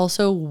see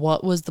also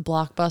what was the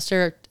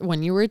blockbuster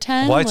when you were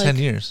 10. Why 10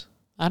 years?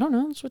 I don't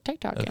know. That's what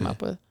TikTok came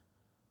up with.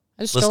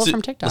 I just stole it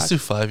from TikTok. Let's do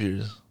 5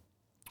 years.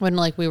 When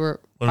we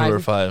were 5. When we were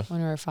 5.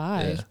 When we were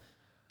 5. Yeah. Do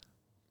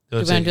you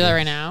want to do that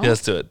right now? Yeah,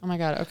 let's do it. Oh my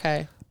god.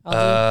 Okay.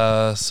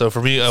 So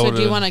for me, so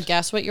do you want to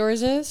guess what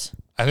yours is?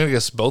 I'm gonna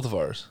guess both of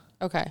ours.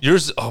 Okay.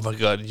 Yours. Oh my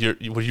god.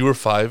 When you were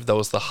 5, that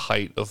was the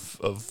height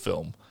of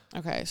film.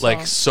 Okay. So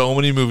like so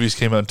many movies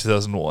came out in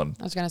 2001.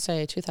 I was gonna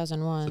say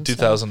 2001. So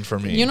 2000 for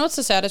me. You know what's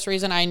the saddest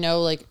reason I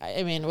know? Like,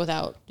 I mean,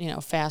 without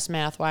fast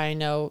math, why I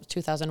know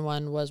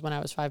 2001 was when I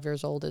was 5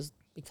 years old is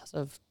because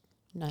of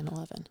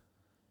 9/11.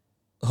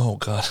 Oh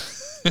god,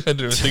 I didn't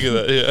even think of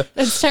that. Yeah,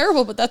 it's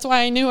terrible, but that's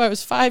why I knew I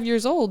was 5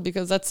 years old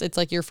because it's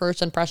like your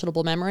first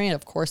impressionable memory, and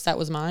of course that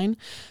was mine,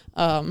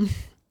 along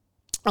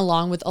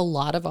with a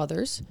lot of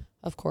others,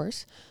 of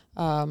course.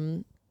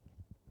 Okay,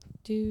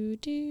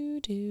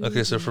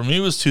 so for me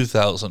it was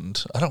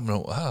 2000. I don't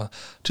know.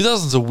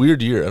 2000's a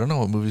weird year. I don't know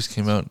what movies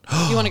came out.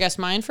 You want to guess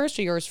mine first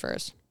or yours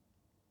first?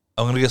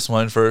 I'm gonna guess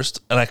mine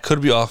first, and I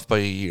could be off by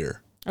a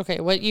year. Okay,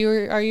 what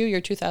year are you?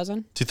 You're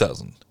 2000.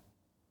 2000.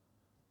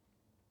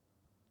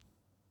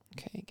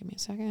 Okay, give me a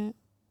second.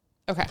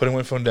 Okay. Putting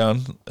my phone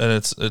down, and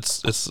it's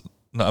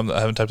no, I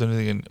haven't typed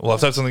anything in. Well,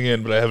 I've typed something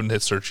in, but I haven't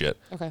hit search yet.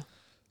 Okay.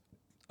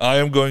 I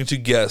am going to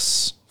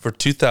guess for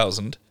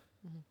 2000,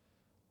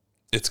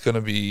 it's going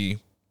to be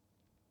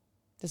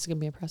This is going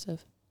to be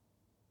impressive.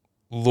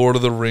 Lord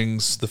of the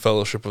Rings, The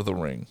Fellowship of the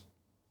Ring.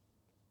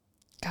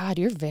 God,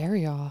 you're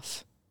very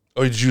off.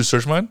 Oh, did you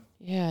search mine?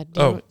 Yeah.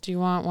 Oh. Do you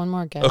want one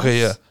more guess? Okay,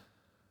 yeah.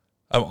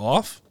 I'm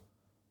off?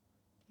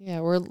 Yeah,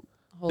 hold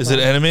Is on.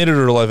 it animated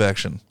or live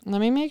action?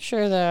 Let me make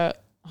sure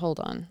that, hold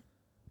on.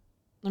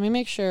 Let me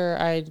make sure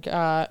I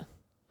got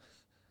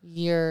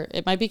year.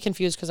 It might be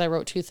confused because I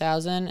wrote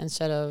 2000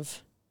 instead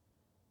of,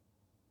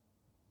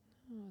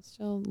 it's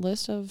still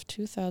list of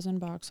 2000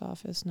 box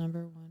office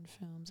 #1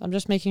 films. I'm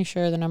just making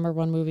sure the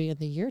 #1 movie in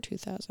the year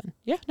 2000.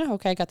 Yeah, no,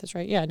 okay, I got this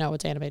right. Yeah, no,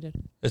 it's animated.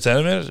 It's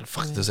animated?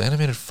 Fuck, Yeah. this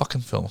animated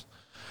fucking film.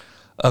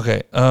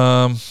 Okay,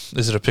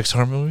 is it a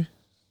Pixar movie?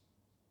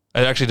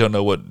 I actually don't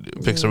know what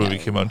Pixar movie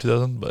came out in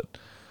 2000, but...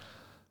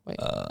 Wait,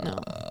 no.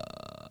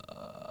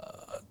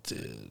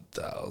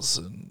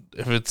 2000.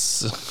 If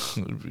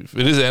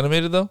it is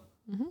animated though?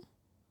 Mm-hmm. Oh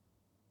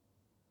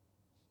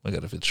my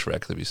God, if it's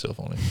Shrek, that'd be so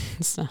funny.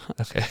 It's not.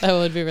 Okay. That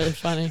would be really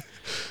funny.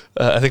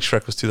 I think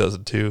Shrek was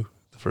 2002,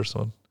 the first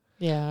one.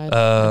 Yeah, I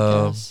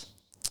guess.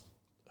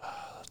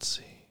 Let's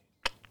see.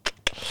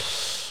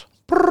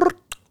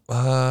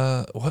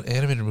 What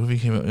animated movie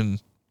came out in?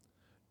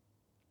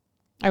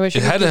 I wish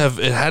It had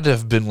to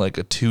have been like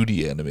a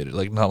 2D animated,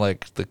 like not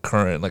like the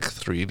current like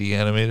 3D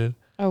animated.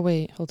 Oh,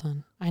 wait, hold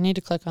on. I need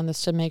to click on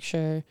this to make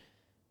sure.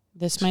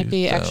 This might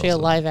be actually a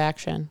 2000. live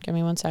action. Give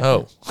me 1 second.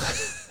 Oh,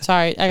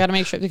 Sorry, I got to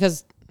make sure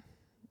because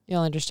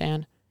you'll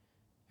understand.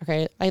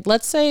 Okay,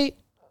 let's say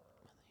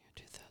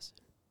 2000.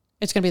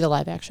 It's going to be the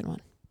live action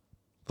one.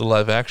 the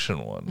live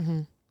action one.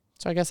 Mm-hmm.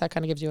 So I guess that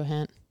kind of gives you a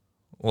hint.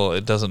 Well,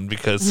 it doesn't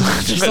because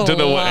There's I a don't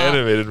know what lot.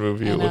 animated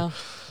movie I it was. know.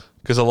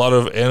 Because a lot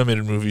of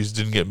animated movies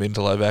didn't get made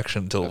into live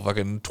action until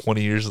fucking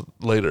 20 years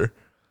later.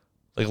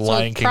 Like So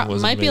Lion King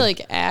was might be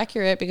like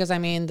accurate because I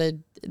mean it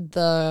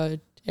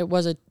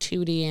was a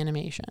 2D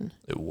animation.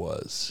 It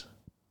was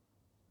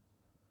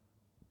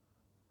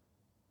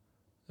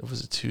a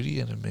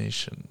 2D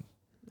animation.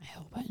 I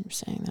hope I'm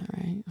saying that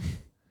right.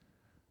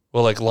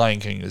 Well, like Lion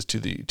King is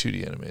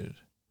 2D animated.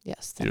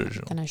 Yes, The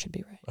original. then I should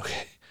be right.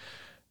 Okay.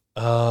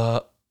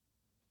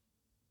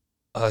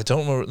 I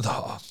don't remember. No,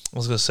 I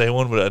was gonna say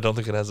one, but I don't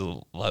think it has a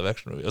live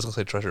action movie. I was gonna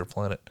say Treasure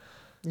Planet.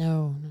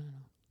 No.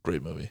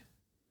 Great movie.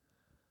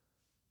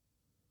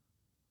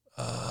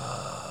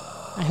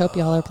 I hope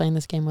y'all are playing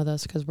this game with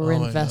us because we're Oh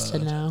my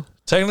invested God. now.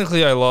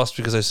 Technically, I lost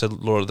because I said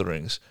Lord of the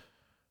Rings.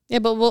 Yeah,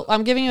 but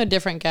I'm giving you a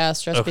different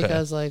guess just Okay.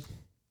 because, like,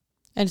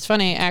 and it's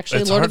funny.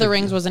 Actually, It's Lord hard of the to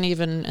Rings do. wasn't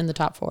even in the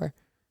top 4.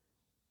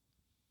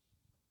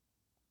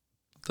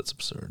 That's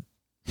absurd.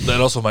 That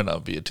also might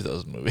not be a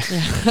 2000 movie.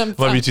 Yeah, It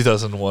might be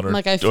 2001 or,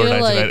 Like, I or feel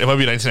 1999. like It might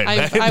be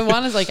 1999. I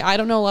want to I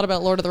don't know a lot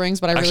about Lord of the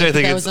Rings, but I really Actually,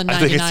 think that was a 99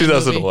 I think it's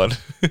 2001.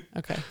 movie.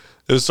 Okay.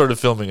 It was started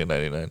filming in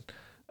 99.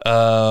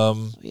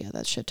 Yeah,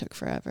 that shit took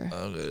forever.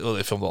 Well,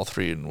 they filmed all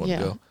 3 in one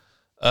Yeah.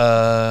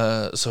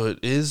 go. So it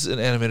is an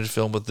animated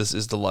film, but this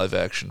is the live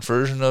action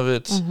version of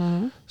it.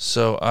 Mm-hmm.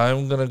 So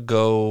I'm gonna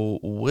go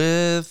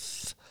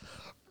with.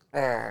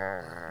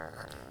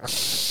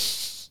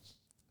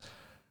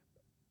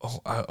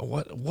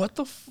 What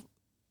the?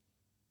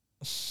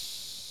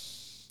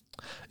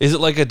 Is it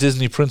like a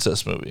Disney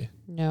princess movie?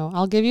 No,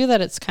 I'll give you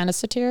that it's kind of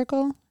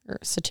satirical. Or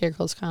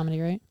satirical is comedy,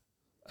 right?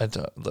 I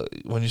don't.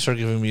 When you start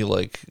giving me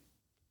like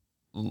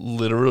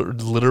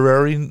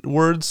literary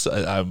words,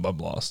 I'm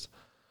lost.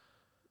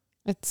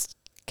 It's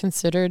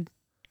considered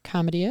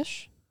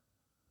comedy-ish.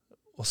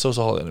 Well, so is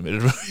all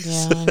animated movies.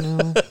 Yeah, I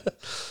know.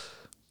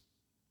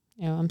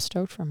 Yeah, I'm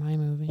stoked for my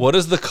movie. What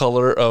is the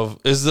color of?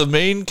 Is the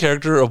main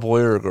character a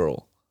boy or a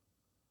girl?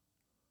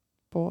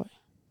 Boy.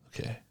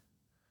 Okay.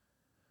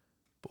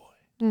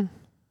 Boy.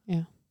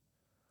 Yeah.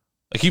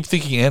 I keep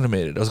thinking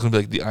animated. I was gonna be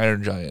like the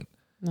Iron Giant.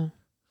 No.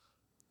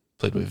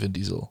 Played by Vin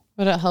Diesel.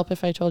 Would it help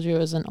if I told you it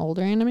was an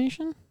older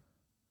animation?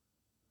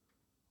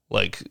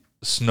 Like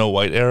Snow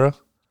White era?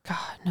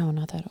 God, no,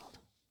 not that old.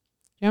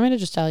 You want me to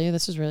just tell you?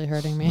 This is really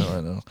hurting me. No,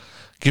 I know.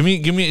 Give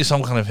me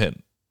some kind of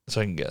hint so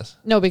I can guess.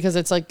 No, because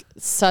it's like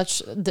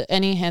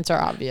any hints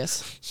are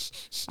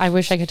obvious. I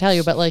wish I could tell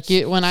you, but like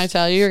when I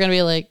tell you, you're gonna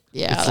be like,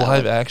 yeah, It's that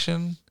live one.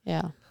 action.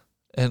 Yeah.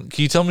 And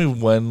can you tell me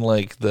when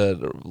like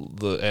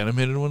the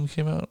animated one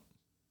came out?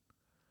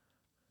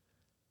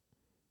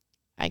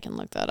 I can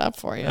look that up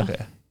for you.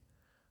 Okay.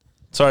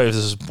 Sorry if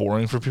this is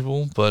boring for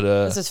people, but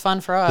This is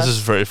fun for us. this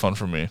is very fun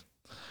for me.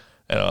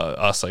 And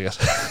us, I guess.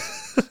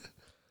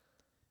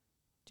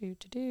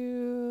 Do.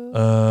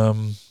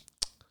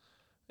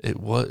 It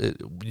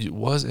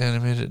was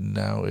animated, and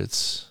now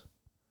it's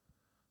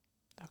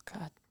Oh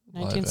God,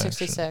 live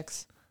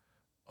 1966.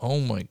 oh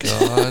my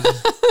god,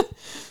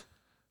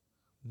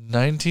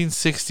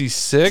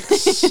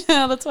 1966.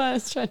 Yeah, that's why I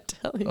was trying to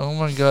tell you. Oh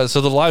my god!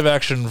 So the live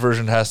action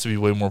version has to be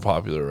way more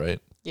popular, right?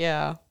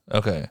 Yeah.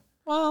 Okay,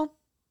 Well,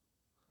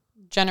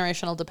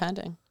 generational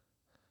depending.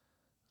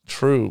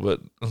 true, but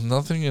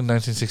nothing in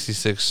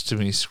 1966 to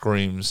me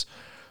screams,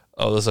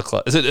 "Oh, there's a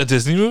is it a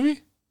Disney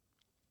movie?"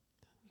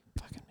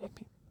 Fucking make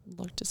me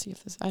look to see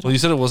if this. I don't, Well, you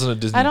said it wasn't a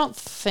Disney. I don't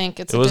think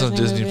it's. It wasn't a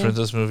Disney movie.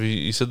 princess movie.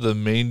 You said the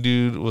main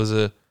dude was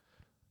a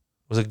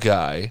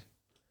guy.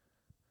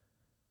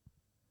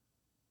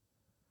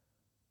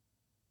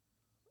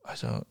 I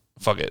don't.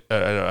 Fuck it.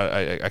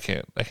 I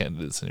can't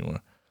do this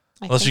anymore.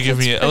 Unless you give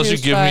me a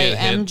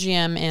hint.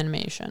 MGM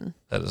Animation.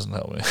 That doesn't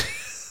help me.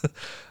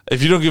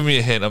 If you don't give me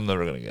a hint, I'm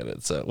never gonna get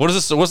it. So what is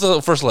this? What's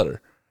the first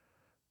letter?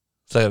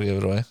 So I gotta give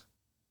it away.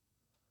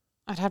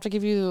 I'd have to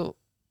give you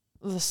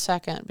the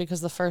second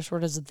because the first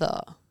word is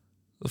the.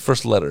 The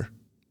first letter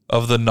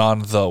of the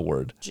non-the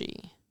word.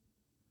 G.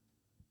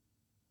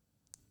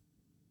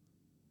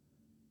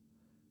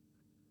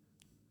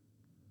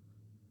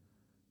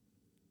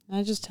 Can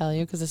I just tell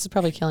you? Because this is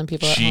probably killing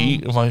people at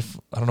home.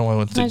 I don't know why I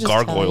went Can I to just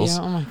gargoyles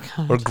tell you? Oh my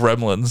God. or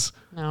gremlins.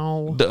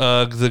 No.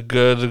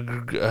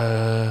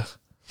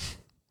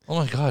 Oh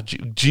my God.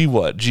 G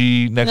what?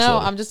 G next letter. No,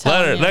 I'm just telling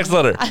letter. you. Next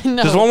letter. I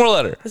know. Just one more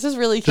letter. This is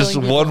really killing Just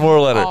people. one more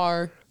letter.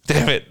 R.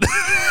 Damn it.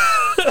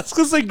 I was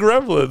going to say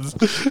gremlins.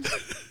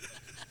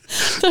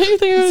 Don't you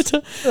think it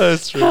was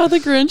That's true. How the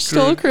Grinch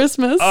Stole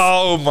Christmas?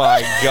 Oh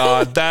my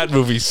God. That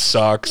movie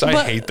sucks.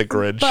 I hate the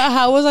Grinch. But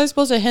how was I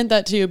supposed to hint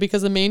that to you?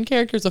 Because the main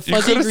character is a You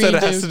fuzzy could have green said it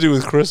dude. has to do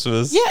with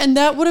Christmas. Yeah, and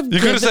that would have You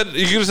could have said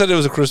it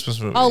was a Christmas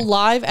movie. a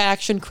live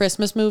action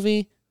Christmas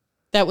movie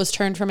that was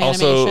turned from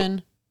Also,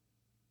 animation.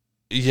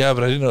 Yeah,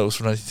 but I didn't know it was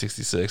from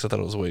 1966. I thought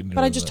it was way newer.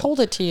 But I just told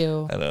it to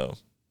you. I know.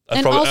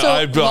 And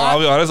I'll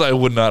be honest, I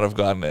would not have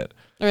gotten it.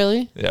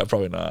 Really? Yeah,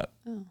 probably not.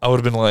 I would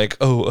have been like,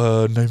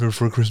 Nightmare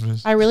Before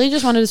Christmas. I really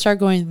just wanted to start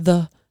going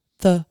the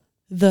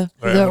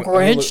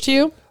Grinch to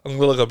you. I'm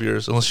gonna look up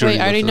yours. Unless you Wait,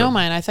 I already know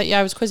mine. mine. I thought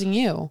I was quizzing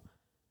you.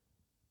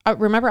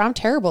 Remember, I'm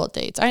terrible at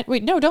dates.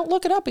 No, don't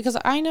look it up because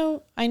I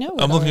know.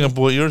 I'm looking up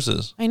what yours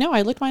is. I know.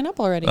 I looked mine up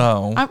already.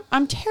 Oh.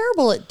 I'm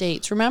terrible at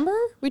dates. Remember,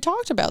 we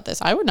talked about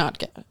this. I would not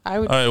get. I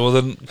would. All right. Well,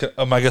 then,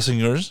 am I guessing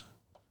yours?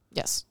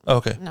 Yes.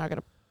 Okay. Now I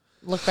gotta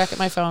look back at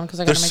my phone because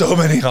There's so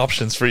many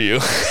options for you.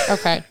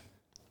 Okay.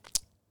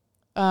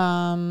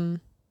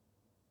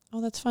 Oh,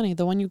 that's funny.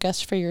 The one you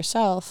guessed for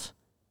yourself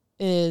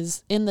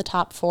is in the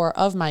top 4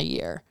 of my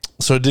year.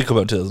 So it did come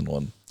out in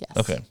 2001. Yes.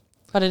 Okay.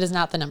 But it is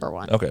not the number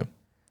 1. Okay.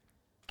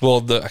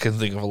 Well, I can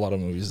think of a lot of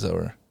movies that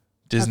were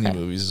Disney Okay.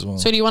 movies as well.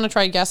 So do you want to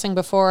try guessing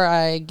before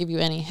I give you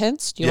any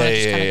hints? Do you want to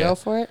just kind of go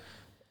for it?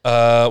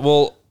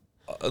 Well,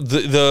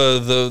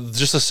 the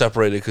just to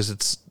separate it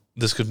because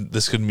this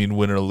could mean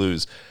win or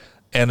lose.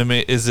 Anime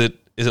is it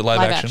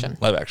live action?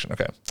 Live action.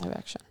 Okay. Live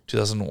action.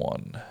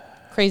 2001.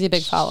 Crazy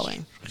big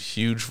following.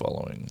 Huge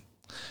following.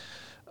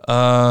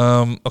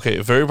 Okay,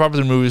 very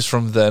popular movies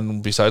from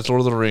then, besides Lord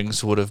of the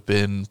Rings, would have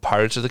been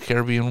Pirates of the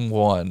Caribbean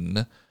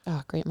 1.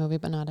 Oh, great movie,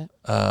 but not it.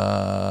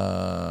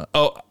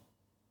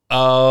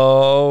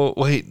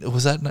 Wait,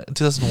 was that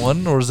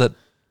 2001 or was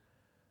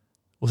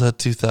that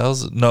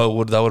 2000?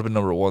 No, that would have been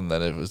number 1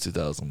 then if it was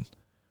 2000.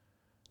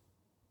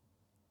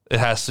 It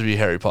has to be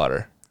Harry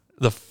Potter.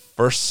 The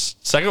first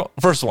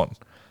one.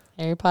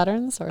 Harry Potter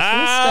and the Sorcerer's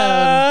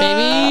Stone,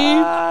 baby.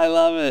 I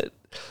love it.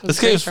 This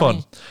great game's for fun.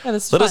 me. Yeah,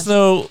 this is Let fun. us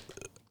know.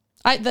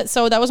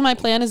 So that was my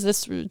plan. Is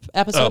this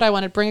episode? I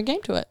wanted to bring a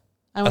game to it.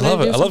 I wanted love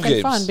to it. do I love something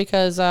games. fun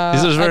because These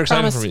are very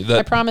exciting for me.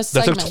 I promised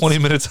that segments. took 20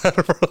 minutes out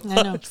of our lives.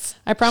 I know.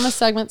 I promised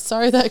segments.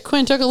 Sorry that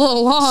Quinn took a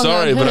little long.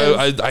 Sorry, on but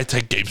his. I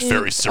take games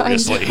very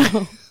seriously. I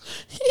know.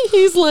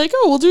 He's like,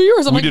 "Oh, we'll do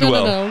yours." I'm We like, did "No,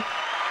 well. no, no."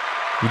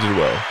 We did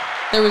well.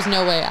 There was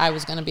no way I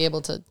was going to be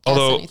able to guess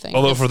anything.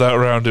 Although for that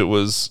round it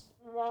was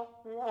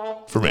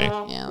for me.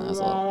 Yeah, that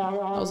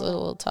was a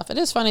little tough. It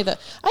is funny that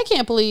I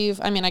can't believe.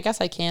 I mean, I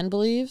guess I can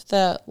believe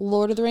that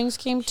Lord of the Rings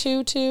came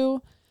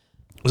 2-2.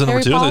 Was it number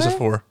Harry 2? I Potter? thought it was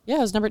 4. Yeah, it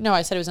was number. No,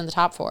 I said it was in the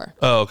top 4.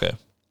 Oh, okay.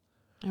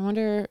 I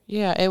wonder.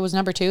 Yeah, it was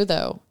number 2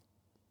 though.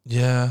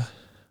 Yeah.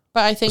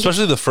 But I think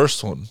Especially the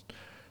first one.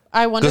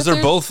 I wonder Because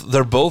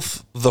they're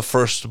both the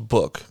first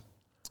book.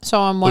 So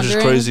I'm Which wondering.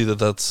 is crazy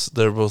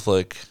they're both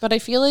like. But I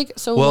feel like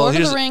Well, Lord of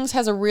here's- the Rings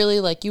has a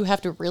really you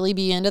have to really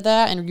be into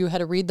that, and you had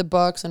to read the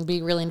books and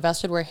be really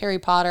invested. Where Harry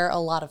Potter, a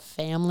lot of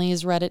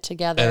families read it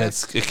together, And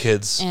it's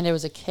kids. and it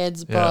was a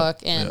kid's book.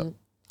 And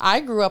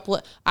I grew up.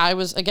 I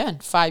was again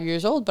 5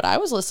 years old, but I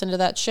was listening to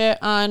that shit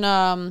on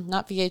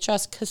not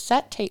VHS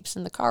cassette tapes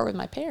in the car with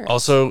my parents.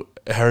 Also,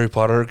 Harry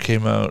Potter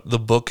came out. The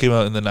book came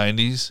out in the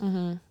 90s,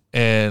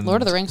 and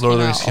Lord of the Rings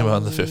came out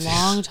in the 50s,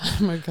 long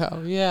time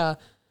ago. Yeah.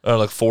 or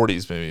like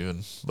 40s maybe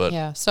even. But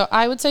Yeah. So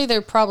I would say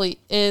there probably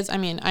is. I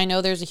mean, I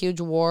know there's a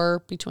huge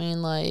war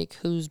between like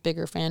who's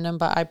bigger fandom,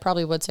 but I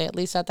probably would say at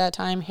least at that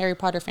time, Harry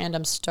Potter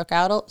fandom stuck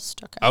out.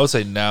 I would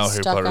say now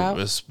Harry Stuck Potter out.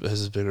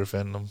 has a bigger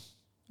fandom.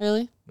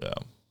 Really? Yeah,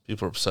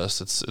 people are obsessed.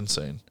 It's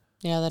insane.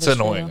 Yeah, that It's is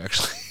annoying true.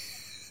 actually.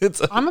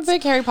 I'm a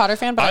big Harry Potter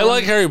fan, but I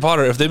like Harry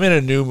Potter. If they made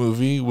a new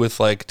movie with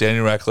like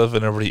Daniel Radcliffe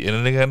and everybody in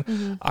it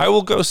again, I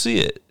will go see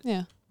it.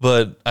 Yeah.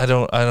 But I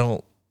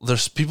don't.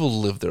 There's people who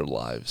live their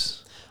lives.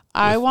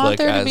 I with, want like,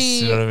 there to ads,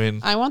 be. you know what I mean?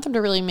 I want them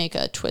to really make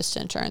a twist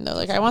and turn though.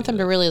 Like I want them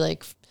to really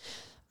like.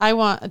 I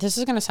want. This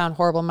is gonna sound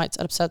horrible. Might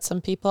upset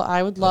some people.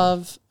 I would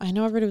love. I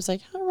know everybody was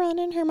like, oh, Ron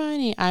and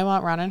Hermione. I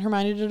want Ron and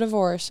Hermione to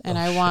divorce, and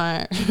I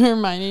want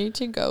Hermione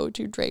to go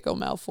to Draco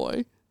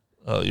Malfoy.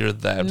 Oh, you're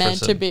that meant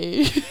person. to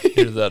be.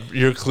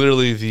 You're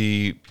clearly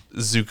the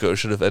Zuko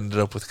should have ended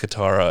up with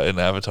Katara in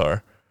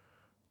Avatar.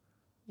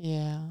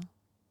 Yeah.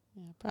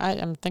 But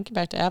I'm thinking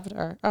back to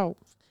Avatar. Oh,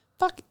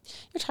 fuck.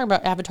 You're talking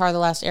about Avatar: The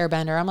Last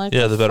Airbender. I'm like,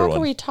 yeah, the better one. What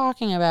are we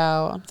talking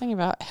about? I'm thinking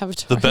about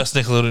Avatar. The best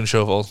Nickelodeon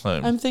show of all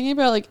time. I'm thinking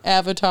about like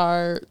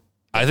Avatar.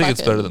 I think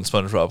it's better than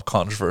SpongeBob.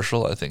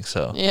 Controversial, I think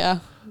so. Yeah.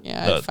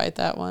 I'd fight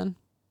that one.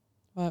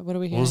 What do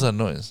we hear? What was that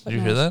noise? Did you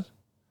hear noise? that?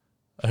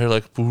 I heard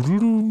like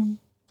boo-doo-doo.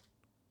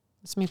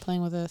 It's me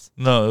playing with this.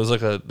 No, it was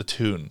like a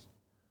tune.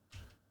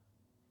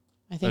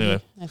 I think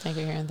Anyway. I think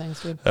you're hearing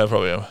things, dude. I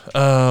probably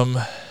am.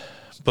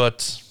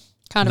 But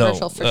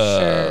Controversial for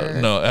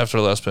sure. No, After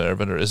the Last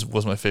Airbender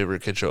was my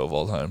favorite kid show of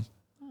all time.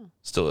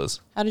 Still is.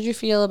 How did you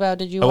feel about?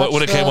 Did you watch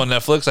when it came on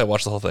Netflix? I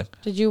watched the whole thing.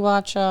 Did you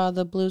watch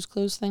the Blue's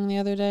Clues thing the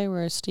other day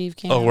where Steve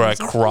came? Oh, where I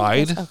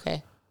cried?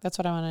 Okay, that's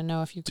what I want to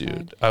know. If you Dude,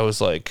 cried. I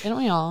was like, Didn't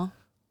we all?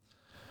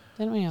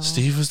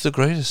 Steve was the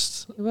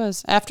greatest. He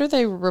was. After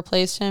they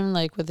replaced him,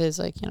 like with his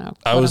like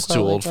I was too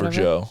unquote, old like, for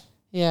Joe,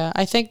 Yeah,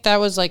 I think that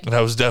was like and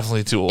I was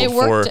definitely too old it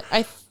worked.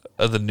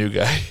 for the new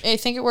guy. I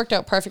think it worked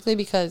out perfectly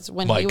because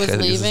when Mike, he was I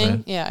think is his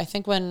leaving, name. I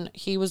think when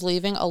he was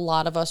leaving, a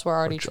lot of us were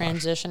already Josh.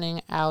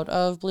 transitioning out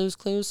of Blue's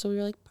Clues, so we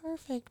were like,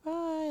 perfect,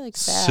 bye, like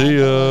sad. See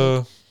but, ya.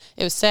 like,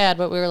 it was sad,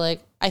 but we were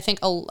like, I think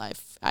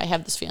I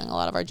have this feeling a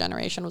lot of our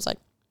generation was like,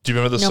 Do you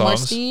remember the no more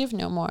songs? Steve,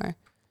 no more.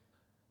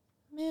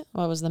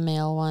 What was the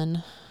male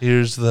one?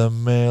 Here's the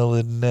mail,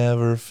 it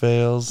never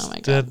fails. Oh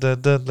my God.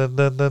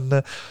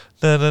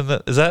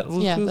 Is that?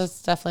 Yeah,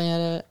 that's definitely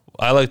it.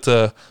 I like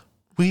to.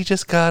 We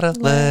just got a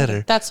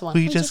letter. That's the one.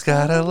 We just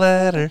got a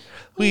letter.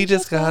 We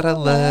just got a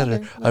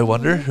letter. I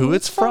wonder who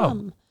it's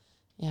from.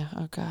 Yeah.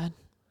 Oh God.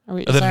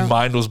 And then your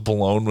mind was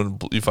blown when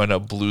you find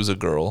out Blue's a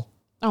girl.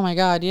 Oh my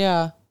God.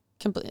 Yeah.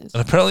 Completely. And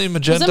apparently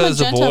Magenta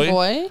is a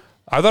boy.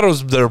 I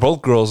thought they were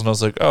both girls, and I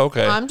was like, oh,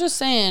 okay. I'm just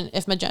saying,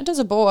 if Magenta's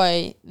a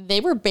boy, they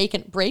were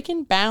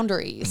breaking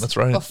boundaries. That's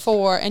right.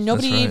 Before, and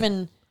nobody That's right.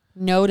 even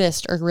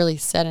noticed or really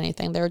said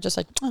anything. They were just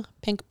like,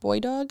 pink boy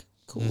dog.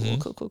 Cool,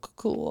 Mm-hmm.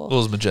 cool. Well, it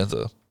was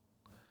Magenta.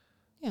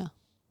 Yeah.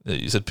 Yeah,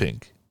 you said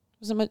pink.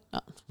 Was it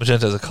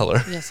Magenta is a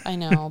color. yes, I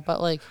know, but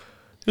like,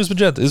 It was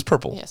Magenta. It was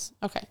purple. yes,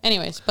 okay.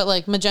 Anyways, but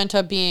like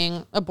Magenta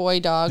being a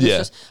boy dog, Yeah.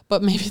 was just,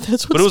 but maybe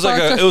that's what. But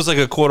it was like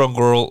a quote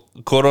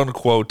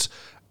unquote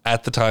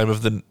at the time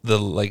of the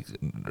like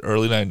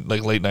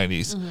late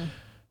 90s,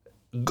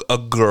 a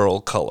girl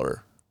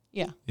color.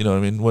 Yeah. You know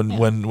what I mean?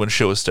 When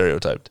shit was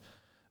stereotyped,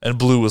 and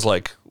blue was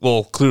like,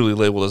 well, clearly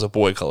labeled as a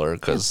boy color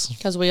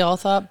because we all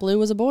thought blue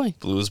was a boy.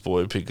 blue is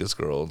boy, pink is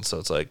girl, and so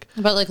it's like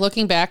But like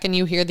looking back and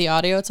you hear the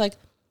audio, it's like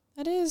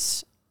that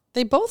is.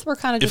 They both were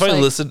kind of just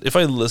if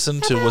I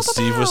listen to what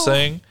Steve was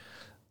saying,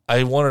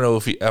 I want to know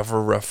if he ever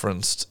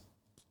referenced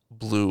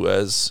blue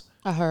as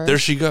a her. there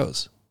she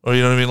goes. Or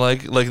you know what I mean?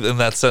 Like in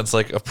that sense,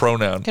 like a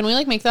pronoun. Can we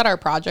like make that our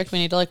project? We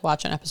need to like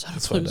watch an episode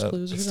Let's of find Blue's out.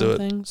 Clues or Let's do it.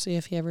 something. See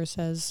if he ever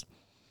says.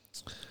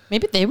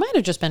 Maybe they might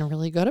have just been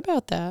really good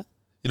about that.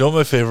 You know what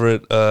my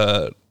favorite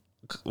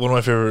one of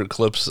my favorite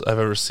clips I've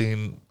ever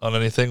seen on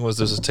anything was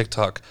there's a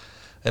TikTok,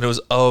 and it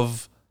was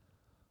of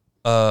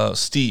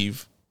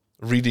Steve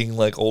reading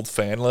like old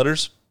fan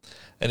letters,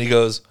 and he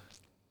goes,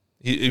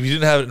 he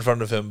didn't have it in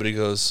front of him, but he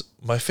goes,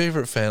 my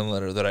favorite fan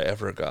letter that I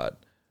ever got,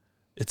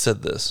 it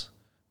said this: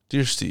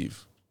 Dear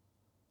Steve,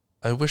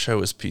 I wish I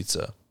was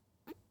pizza.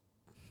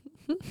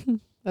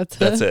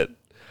 That's it.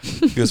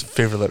 He goes,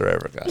 favorite letter I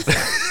ever got.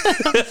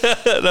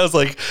 And I was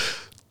like,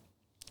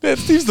 man,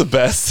 Steve's the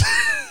best.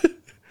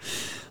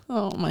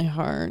 Oh, my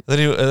heart.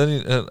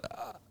 And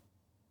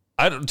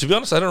I don't, to be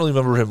honest, I don't really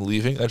remember him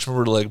leaving. I just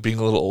remember like being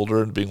a little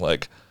older and being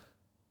like,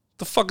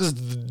 the fuck is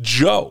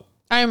Joe?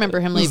 I remember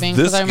him Who's leaving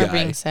this because I remember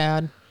guy? being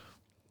sad.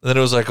 And then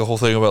it was like a whole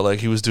thing about like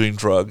he was doing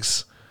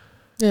drugs.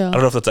 Yeah. I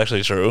don't know if that's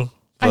actually true.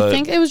 But I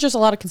think it was just a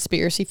lot of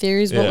conspiracy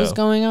theories what was Yeah.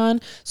 going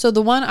on. So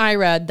the one I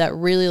read that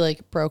really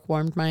like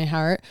warmed my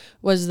heart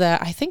was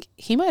that I think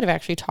he might have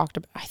actually talked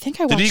about. I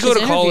think I watched did he go his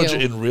to college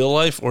interview. in real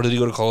life or did he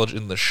go to college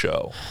in the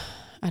show?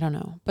 I don't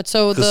know. But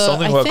so 'Cause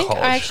something about I think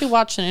college. I actually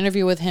watched an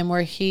interview with him where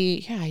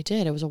I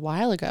did. It was a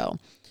while ago.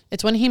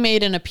 It's when he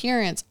made an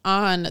appearance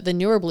on the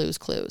newer Blue's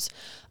Clues.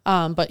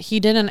 But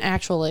he did an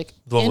actual like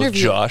The one with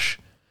interview. Josh,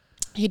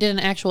 He did an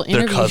actual their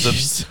interview.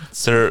 cousins,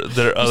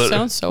 their other,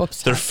 sounds so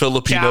upset. their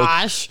Filipino,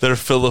 Josh. their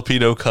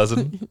Filipino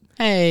cousin.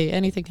 Hey,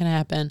 anything can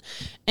happen.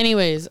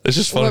 Anyways, It's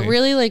just funny. What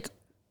really like,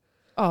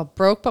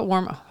 broke but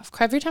warm.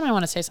 Every time I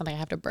want to say something, I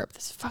have to burp.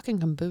 This fucking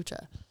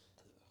kombucha.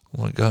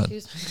 Oh my god!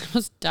 Jeez,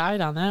 almost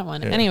died on that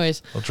one. Here.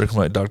 Anyways, I'll drink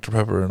my Dr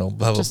Pepper and I'll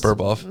have a burp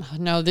off.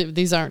 no,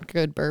 these aren't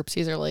good burps.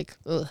 These are like,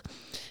 ugh.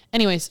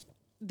 Anyways,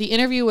 the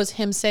interview was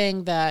him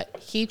saying that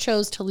he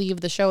chose to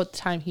leave the show at the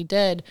time he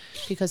did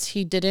because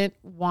he didn't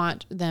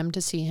want them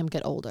to see him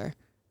get older.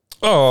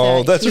 Oh,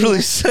 that that's he really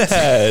was-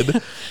 sad.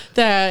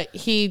 That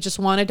he just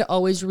wanted to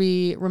always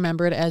be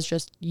remembered as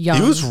just young.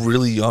 He was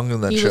really young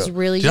in that He show. was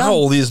really Do you know how young.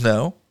 old he is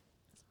now?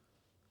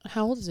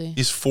 How old is he?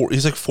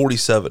 He's like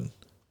 47.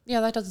 Yeah,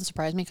 that doesn't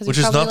surprise me because Which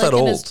he's is probably not that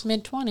like in old. his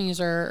mid-20s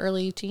or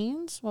early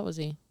teens. What was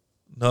he?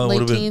 No,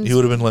 late he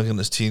would have been like in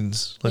his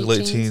teens, like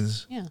late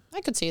teens. Yeah, I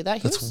could see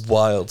that. That's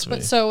wild to me.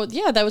 But so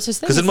yeah, that was his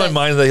thing. Because in my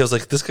mind, he was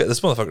like, this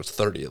motherfucker's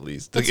 30 at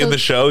least. Like so in the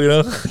show, you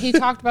know. He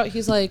talked about,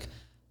 he's like,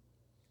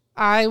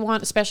 I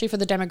want, especially for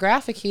the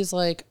demographic, he's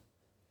like,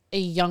 a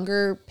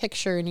younger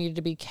picture needed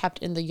to be kept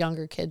in the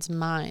younger kids'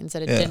 minds.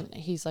 That it didn't.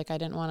 He's like, I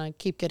didn't want to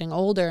keep getting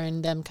older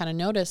and them kind of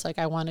notice. Like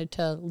I wanted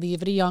to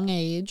leave at a young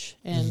age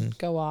and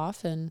go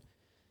off and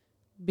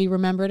be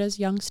remembered as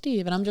young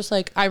Steve. And I'm just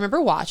like, I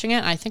remember watching it,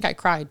 and I think I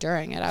cried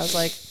during it. I was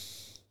like,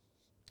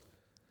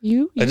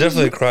 I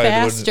definitely cried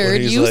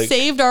bastard. When you like,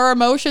 saved our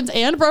emotions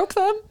and broke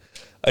them.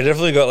 I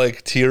definitely got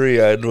like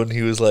teary-eyed when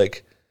he was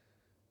like,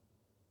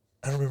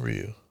 I remember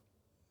you.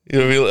 You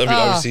know what I mean? I mean,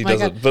 obviously he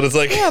doesn't, God. But it's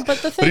like, yeah, but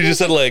he just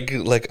said like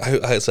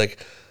it's like,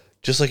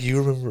 just like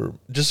you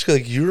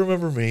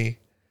remember me,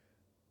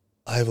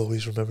 I've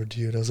always remembered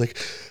you. And I was like,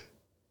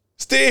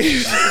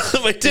 Steve,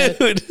 my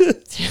dude.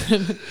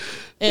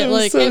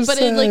 Like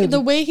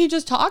the way he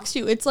just talks to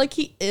you, it's like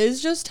he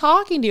is just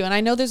talking to you. And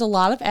I know there's a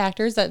lot of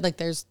actors that like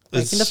there's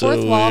breaking the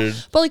fourth wall,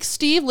 but like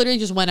Steve literally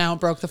just went out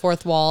and broke the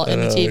fourth wall in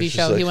the TV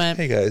show. Like, he went,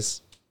 hey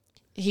guys.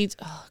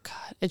 Oh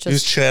God, it just. He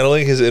was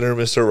channeling his inner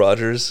Mr.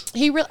 Rogers.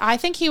 I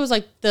think he was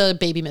like the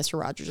baby Mr.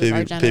 Rogers of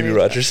our generation. Baby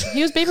Rogers.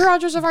 He was Baby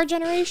Rogers of our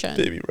generation.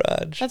 Baby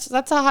Rog. That's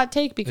a hot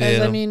take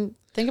because I mean,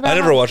 think about. I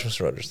never watched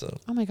Mr. Rogers though.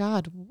 Oh my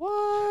God,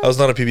 what? I was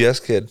not a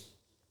PBS kid.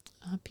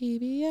 A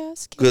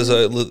PBS kid. Because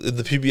in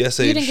the PBS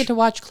age, you didn't get to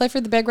watch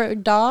Clifford the Big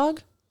Red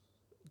Dog.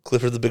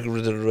 Clifford the Big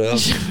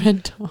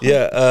Red Dog.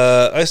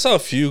 Yeah, I saw a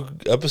few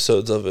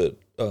episodes of it,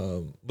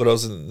 but I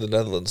was in the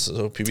Netherlands,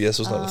 so PBS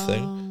was not a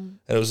thing,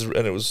 and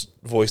it was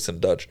voiced in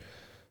Dutch.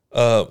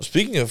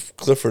 Speaking of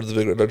Clifford the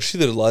Big Red Dog, did you see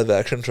the live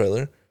action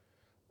trailer?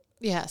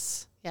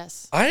 Yes.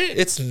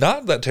 It's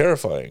not that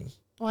terrifying.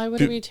 Why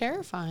would it be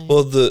terrifying?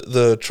 Well,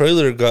 the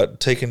trailer got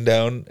taken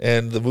down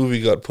and the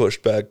movie got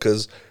pushed back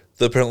because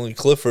apparently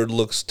Clifford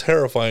looks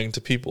terrifying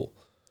to people.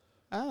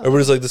 Oh.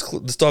 Everybody's like,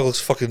 this dog looks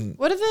fucking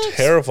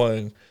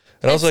terrifying.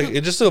 And I was like,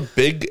 it's just a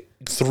big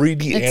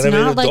 3D animated dog. It's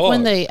not like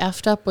when they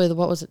effed up with,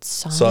 what was it,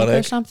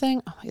 Sonic or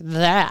something? Oh my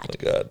God.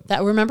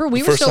 That, remember,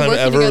 we were still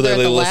working together at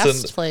the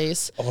last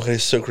place. Oh my God,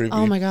 he's so creepy.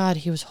 Oh my God,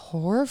 he was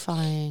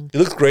horrifying. He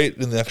looked great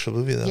in the actual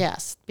movie though.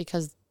 Yes,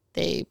 because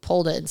they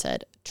pulled it and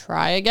said,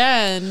 try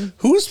again.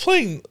 Who's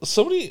playing?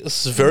 Somebody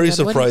very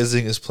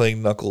surprising is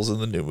playing Knuckles in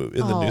the new movie.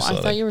 In the new Sonic.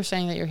 I thought you were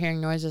saying that you're hearing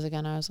noises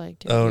again. I was like,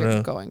 dude,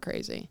 you're going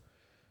crazy.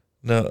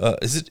 No,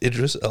 is it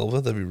Idris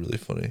Elba? That'd be really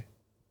funny.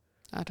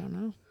 I don't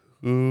know.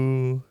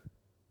 Who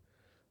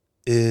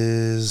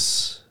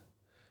is?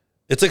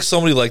 It's like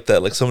somebody like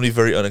that, like somebody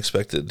very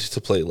unexpected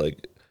to play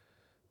like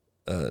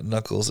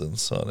Knuckles and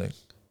Sonic.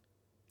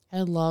 I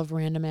love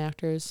random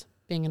actors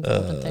being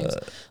involved in things.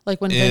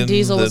 Like when Vin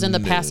Diesel was in The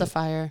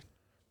Pacifier.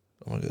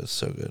 Oh my God, it's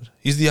so good.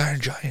 He's the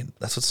Iron Giant.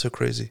 That's what's so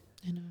crazy.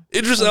 I know.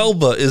 Idris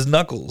Elba is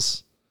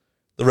Knuckles,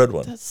 the red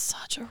one. That's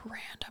such a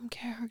random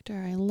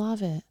character. I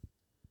love it.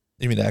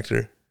 You mean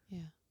actor?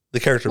 Yeah. The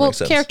character makes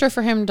sense. Character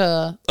for him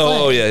to play.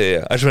 Oh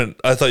yeah.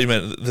 I thought you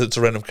meant that it's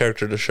a random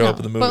character to show up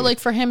in the movie. But like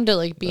for him to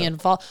like be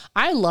involved.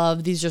 I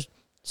love these just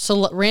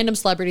random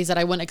celebrities that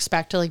I wouldn't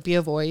expect to like be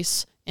a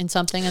voice in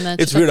something, and then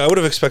it's weird. I would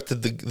have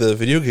expected the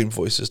video game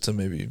voices to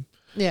maybe.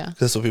 Yeah. Because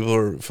that's what people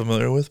are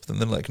familiar with. But then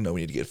they're like, no,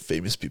 we need to get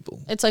famous people.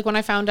 It's like when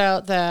I found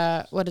out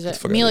that, what is it?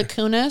 Mila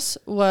Kunis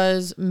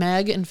was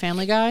Meg in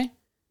Family Guy.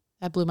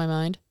 That blew my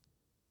mind.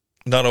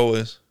 Not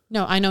always.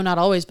 No, I know not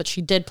always, but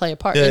she did play a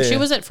part. She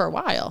was it for a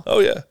while. Oh,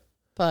 yeah.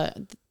 But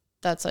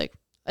that's like,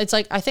 it's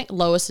like, I think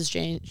Lois's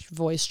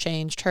voice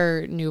changed.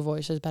 Her new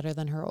voice is better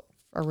than her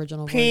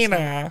original voice.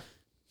 Peter.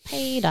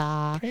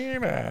 God,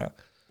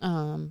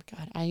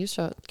 I used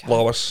to. God.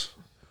 Lois.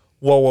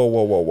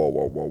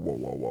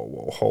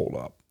 Whoa, hold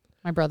up.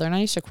 My brother and I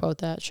used to quote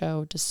that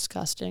show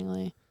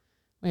disgustingly.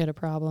 We had a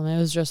problem. It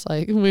was just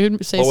like, we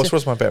would say,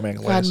 what's my Batman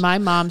glass? God, my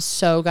mom's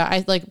so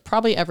I like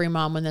probably every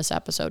mom when this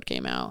episode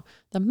came out.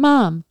 The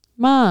mommy,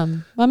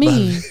 mama.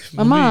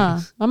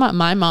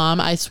 My mom,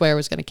 I swear,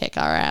 was going to kick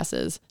our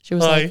asses. She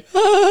was like,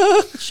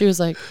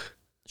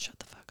 shut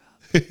the fuck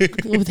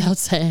up. Without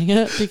saying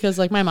it, because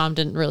like my mom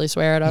didn't really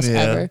swear at us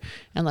ever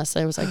unless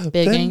there was like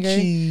big anger.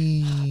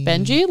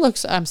 Benji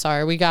looks, I'm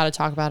sorry, we got to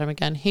talk about him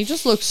again. He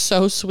just looks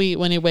so sweet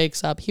when he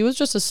wakes up. He was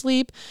just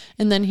asleep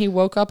and then he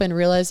woke up and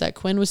realized that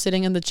Quinn was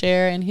sitting in the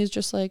chair and he's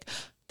just like,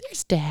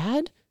 there's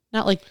Dad.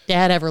 Not like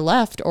Dad ever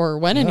left or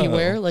went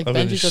anywhere. Like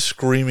Benji just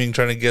screaming,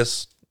 trying to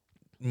guess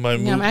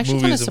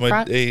movies of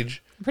my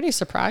age. I'm pretty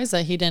surprised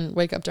that he didn't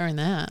wake up during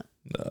that.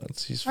 No,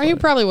 he's fine. Or he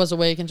probably was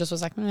awake and just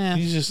was like,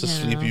 he's just a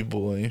sleepy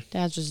boy.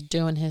 Dad's just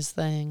doing his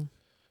thing.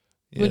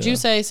 Yeah. Would you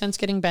say since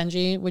getting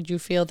Benji, would you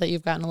feel that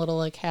you've gotten a little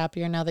like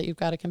happier now that you've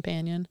got a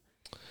companion?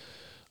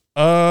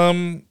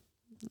 Anything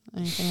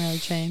really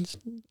changed?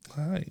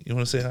 Hi. You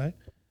want to say hi?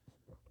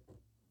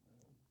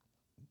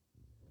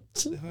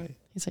 Say hi.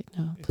 He's like,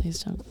 no,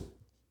 please don't.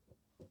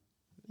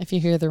 If you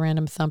hear the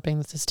random thumping,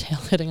 that's his tail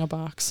hitting a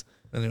box.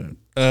 Anyway,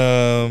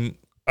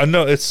 I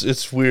know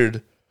it's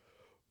weird.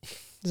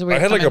 I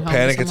had like a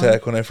panic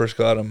attack when I first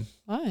got him.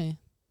 Why?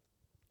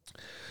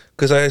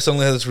 Because I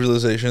suddenly had this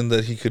realization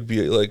that he could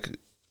be like,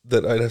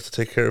 that I'd have to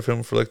take care of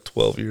him for like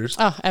 12 years.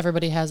 Oh,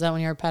 everybody has that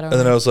when you're a pet owner. And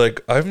then I was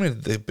like, I've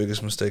made the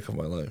biggest mistake of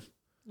my life.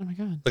 Oh my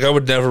God. Like, I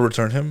would never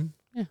return him.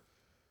 Yeah.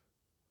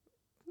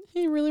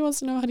 He really wants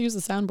to know how to use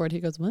the soundboard. He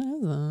goes, what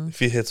is that? If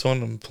he hits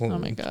one, I'm pulling, Oh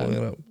my God. pulling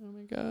it up. Oh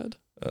my God.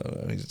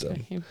 No, he's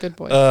done. Okay, good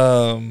boy.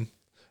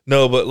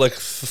 No, but like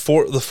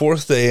the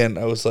fourth day in,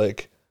 I was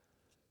like,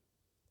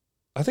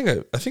 I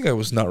think I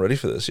was not ready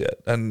for this yet,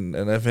 and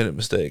I've made a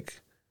mistake.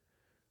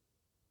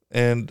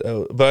 And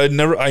but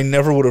I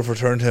never would have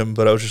returned him,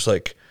 but I was just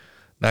like,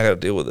 now I got to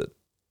deal with it.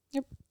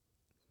 Yep.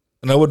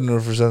 And I wouldn't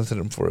have resented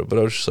him for it, but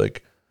I was just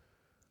like,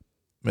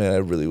 man, I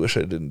really wish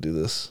I didn't do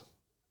this.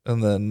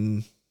 And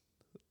then,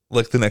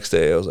 like the next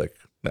day, I was like,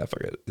 nah,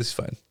 fuck it, it's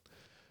fine.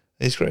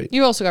 He's great.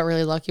 You also got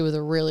really lucky with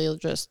a really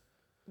just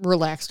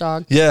relaxed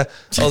dog. Yeah.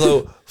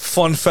 Although,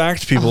 fun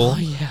fact, people,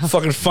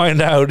 fucking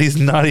find out he's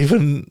not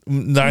even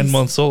 9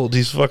 months old.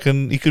 He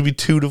could be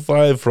 2 to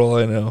 5 for all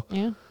I know.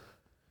 Yeah.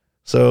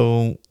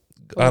 So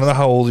I don't know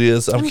how old he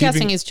is. I'm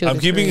guessing he's 2 to 3.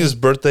 I'm keeping his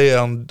birthday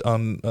on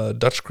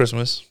Dutch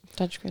Christmas.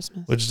 Dutch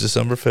Christmas. Which is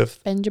December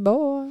 5th. Benji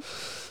boy.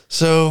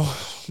 So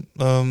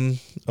I'm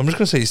just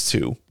gonna say he's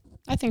 2.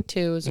 I think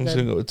 2 is I'm just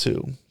gonna go with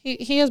 2.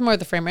 He has more of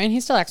the frame rate, and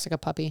he still acts like a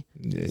puppy.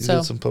 Yeah, he's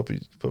got some puppy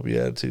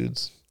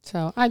attitudes.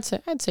 So I'd say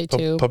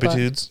 2.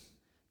 Puppy-tudes.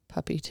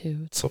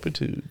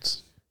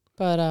 Puppy-tudes.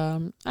 But I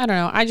don't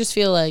know. I just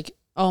feel like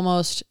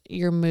almost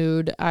your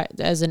mood,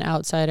 as an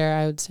outsider,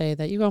 I would say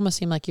that you almost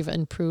seem like you've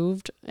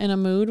improved in a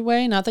mood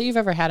way. Not that you've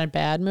ever had a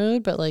bad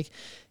mood, but like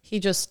he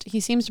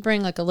seems to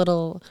bring like a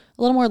little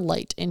more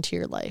light into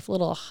your life, a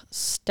little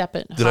step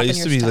in. Did I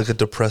used to be like a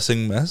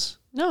depressing mess?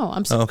 No,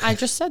 I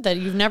just said that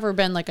you've never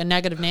been like a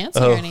negative Nancy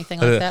or anything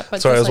like that.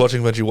 But sorry, I was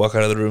watching Benji walk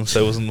out of the room,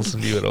 so I wasn't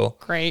listening to you at all.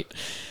 Great.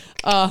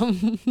 God,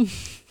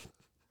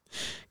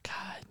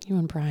 you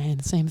and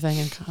Brian, same thing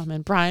in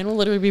common. Brian will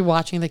literally be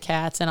watching the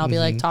cats, and I'll be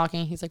like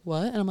talking. He's like,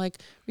 "What?" And I'm like,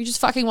 "Are you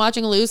just fucking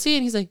watching Lucy?"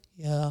 And he's like,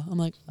 "Yeah." I'm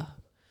like, oh,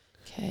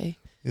 "Okay."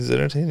 He's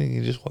entertaining.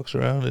 He just walks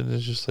around and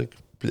is just like.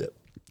 Bleh.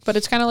 But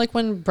it's kind of like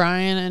when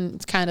Brian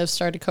and kind of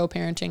started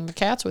co-parenting the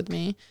cats with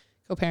me.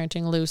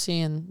 Co-parenting Lucy,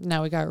 and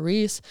now we got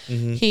Reese.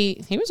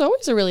 He was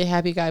always a really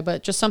happy guy,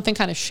 but just something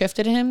kind of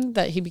shifted him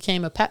that he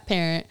became a pet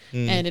parent,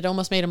 and it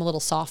almost made him a little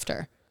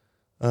softer.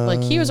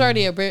 Like he's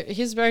already a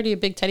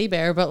big teddy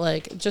bear, but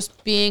like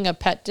just being a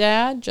pet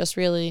dad, just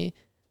really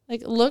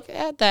like look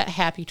at that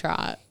happy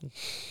trot.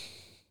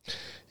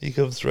 He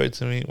comes right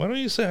to me. Why don't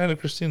you say hi to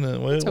Christina?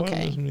 Why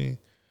okay. Me?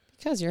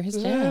 Because you're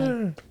his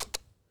dad.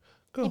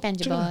 Go. Hey,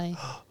 Benji boy.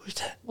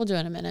 We'll do it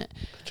in a minute.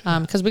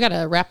 Because we got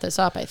to wrap this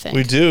up, I think.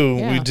 We do.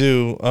 Yeah. We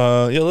do.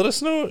 Let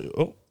us know.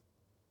 Oh.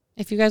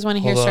 If you guys want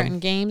to hear certain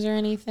games or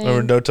anything.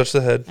 Remember, don't touch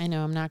the head. I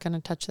know, I'm not going to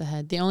touch the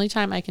head. The only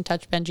time I can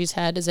touch Benji's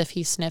head is if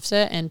he sniffs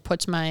it and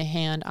puts my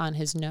hand on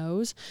his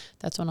nose.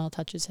 That's when I'll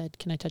touch his head.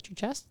 Can I touch your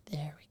chest?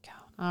 There we go.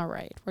 All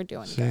right. We're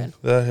doing good.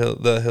 That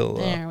hill.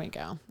 There we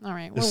go. All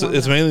right.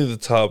 It's mainly the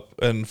top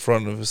and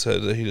front of his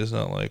head that he does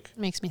not like. It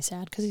makes me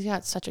sad because he's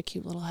got such a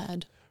cute little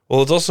head.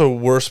 Well, it's also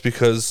worse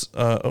because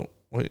don't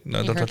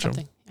touch him.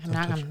 I'm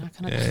not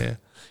gonna. Yeah.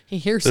 He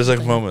hears. There's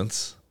something. like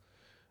moments.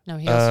 No,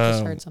 he also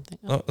just heard something.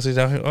 Oh, is he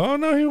down here? Oh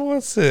no, he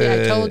wants it.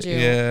 Yeah, I told you.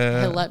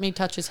 Yeah. He'll let me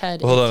touch his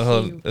head.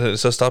 Hold on.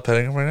 So stop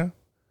petting him right now.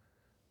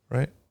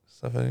 Right.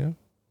 Stop petting him.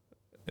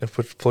 And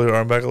pull your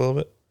arm back a little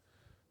bit.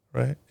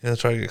 Right. He'll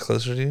try to get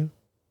closer to you.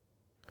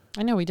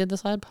 I know we did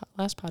this last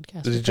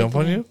podcast. Did he jump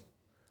on you?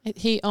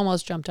 He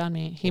almost jumped on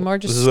me. He more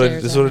just.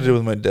 This is what I did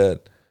with my dad.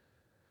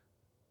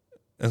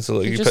 And so,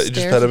 like, you just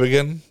pet him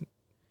again?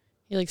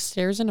 He, like,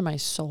 stares into my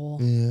soul.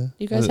 Yeah. Do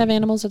you guys have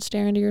animals that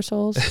stare into your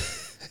souls?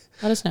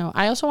 Let us know.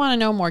 I also want to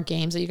know more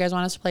games that you guys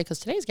want us to play, because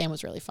today's game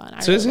was really fun.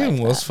 Today's game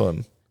was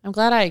fun. I'm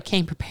glad I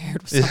came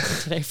prepared with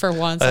something today for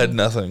once. I had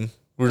nothing.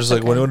 We were just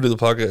like, when do you want to do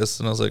the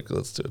podcast? And I was like,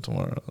 let's do it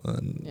tomorrow.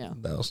 And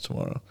that was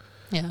tomorrow.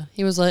 Yeah.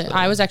 He was like,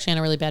 I was actually in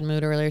a really bad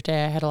mood earlier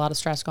today. I had a lot of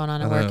stress going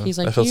on at work. He's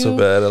like, I felt so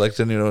bad. I didn't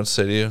even know what to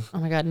say to you. Oh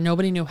my God.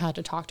 Nobody knew how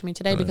to talk to me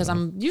today because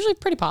I'm usually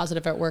pretty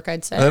positive at work,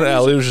 I'd say. And then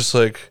Allie was just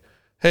like,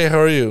 hey, how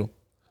are you?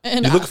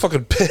 And you look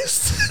fucking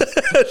pissed.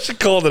 She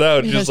called it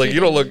out. She was like,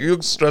 you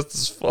look stressed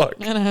as fuck.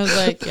 And I was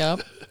like,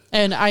 yep.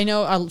 And I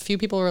know a few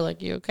people were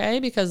like, you okay?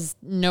 Because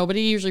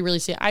nobody usually really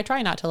see it. I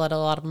try not to let a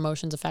lot of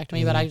emotions affect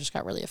me, but I just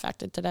got really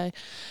affected today.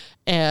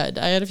 And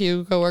I had a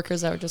few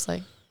coworkers that were just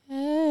like,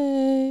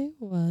 hey,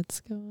 what's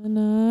going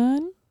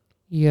on?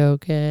 You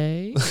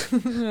okay?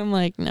 I'm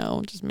like,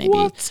 no, just maybe.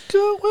 What's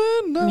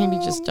going on?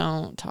 Maybe just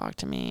don't talk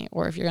to me.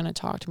 Or if you're going to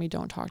talk to me,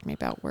 don't talk to me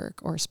about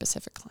work or a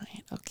specific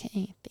client.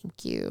 Okay,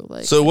 thank you.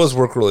 Like, so it was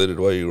work related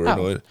why you were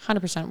annoyed?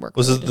 100% work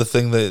was related. Was it the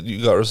thing that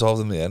you got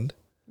resolved in the end?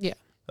 Yeah.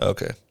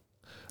 Okay.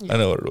 Yeah. I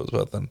know what it was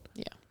about then.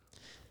 Yeah.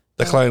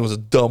 That client was a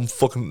dumb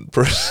fucking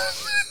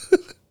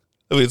person.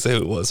 I mean, say who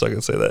it was, so I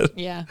can say that.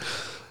 Yeah.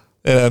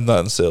 And I'm not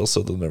in sales,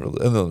 so they'll never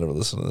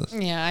listen to this.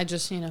 Yeah, I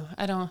just,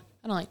 I don't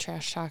like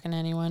trash talking to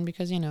anyone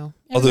because, I'll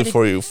do it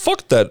for you.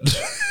 Fuck that.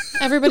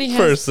 Everybody has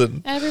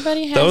person.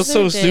 Everybody has That was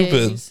their so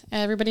stupid. days.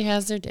 Everybody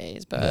has their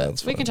days, but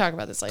That's we can fine. talk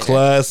about this later.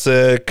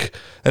 Classic.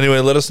 Anyway,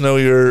 let us know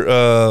your.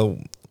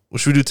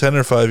 Should we do 10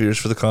 or 5 years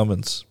for the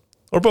comments,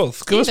 or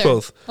both? Give us Either.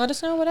 both. Let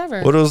us know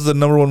whatever. What was the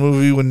number one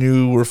movie when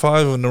you were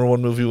 5, and number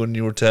one movie when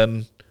you were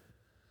 10?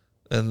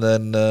 And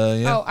then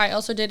yeah. Oh, I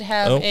also did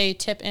have Oh. a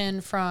tip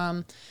in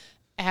from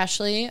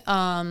Ashley,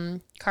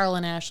 Carl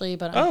and Ashley,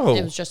 but Oh.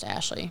 it was just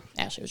Ashley.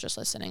 Ashley was just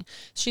listening.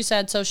 She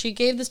said, so she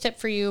gave this tip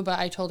for you, but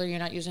I told her you're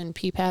not using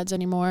pee pads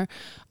anymore.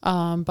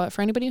 But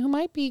for anybody who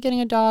might be getting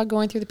a dog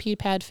going through the pee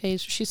pad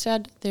phase, she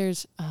said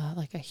there's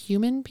like a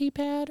human pee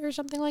pad or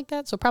something like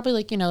that. So probably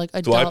like, like Do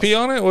adult. I pee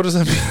on it? What does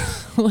that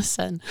mean?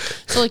 Listen.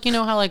 So like,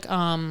 how like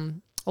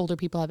older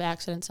people have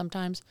accidents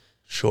sometimes.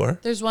 Sure.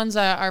 There's ones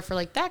that are for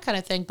like that kind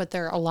of thing, but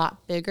they're a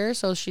lot bigger.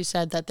 So she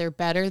said that they're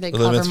better. They Are they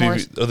cover meant more.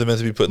 are they meant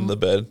to be put in the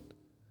bed?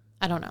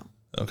 I don't know.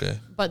 Okay.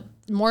 But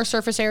more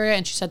surface area,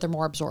 and she said they're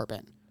more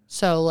absorbent.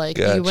 So like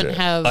Gotcha. you wouldn't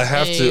have.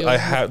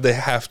 They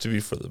have to be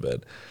for the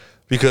bed,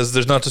 because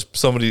there's not just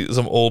some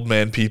old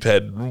man pee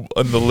pad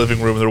in the living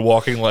room. They're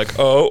walking like,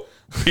 oh,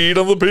 peed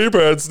on the pee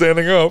pad,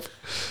 standing up.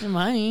 It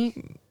might.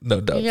 No,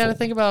 doubtful. You got to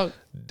think about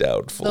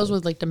Doubtful. those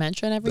with like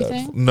dementia and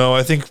everything. Doubtful. No,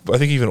 I think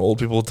even old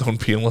people don't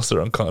pee unless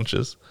they're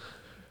unconscious.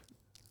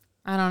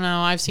 I don't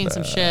know. I've seen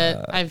some shit.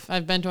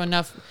 I've been to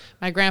enough.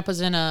 My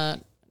grandpa's in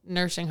a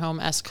nursing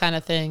home-esque kind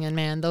of thing, and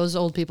man, those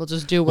old people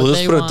just do what Well, they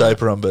let's put want. a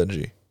diaper on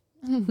Benji.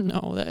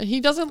 No, he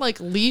doesn't like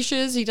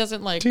leashes. He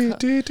doesn't like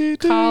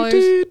collars.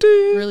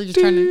 Really just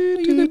trying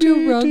to. You gonna be a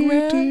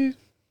rugrat?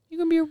 You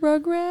gonna be a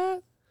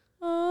rugrat?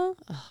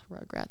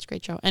 Rugrats,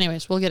 great show.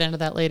 Anyways, we'll get into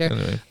that later.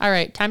 Anyway. All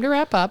right, time to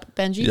wrap up.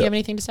 Benji, do you have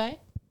anything to say?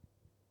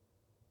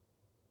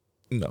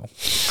 No.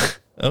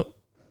 Oh.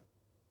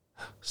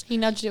 He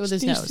nudged it with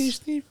his nose.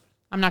 Sneeze.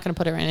 I'm not going to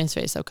put it in his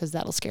face, though, because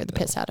that'll scare the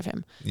piss out of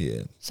him.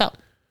 Yeah. So,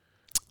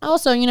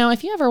 also,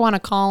 if you ever want to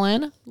call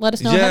in, let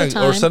us know ahead of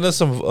time. Or send us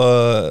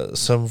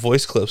some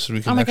voice clips so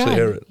we can actually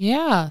air it.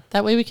 Yeah,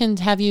 that way we can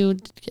have you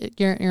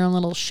get your own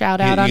little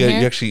shout out on here.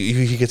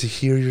 You get to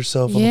hear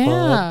yourself on the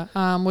pod.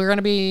 Yeah, we're going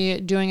to be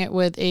doing it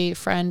with a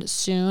friend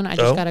soon. I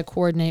just got to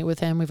coordinate with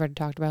him. We've already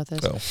talked about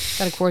this.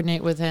 Got to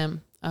coordinate with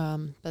him.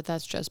 But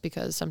that's just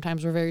because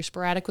sometimes we're very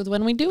sporadic with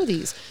when we do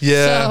these.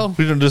 Yeah, so,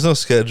 there's no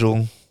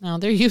schedule. No,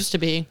 there used to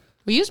be.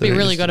 We used to be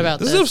really good about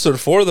this. This is episode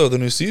 4, though, the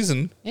new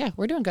season. Yeah,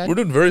 we're doing good. We're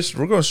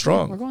going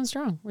strong. We're going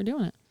strong. We're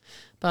doing it.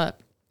 But,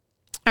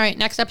 all right,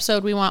 next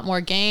episode, we want more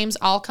games.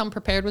 I'll come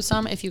prepared with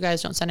some if you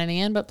guys don't send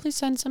any in, but please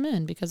send some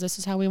in because this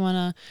is how we want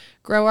to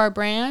grow our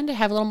brand,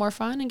 have a little more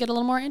fun, and get a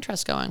little more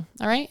interest going.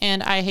 All right?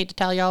 And I hate to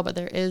tell y'all, but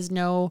there is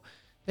no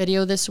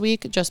video this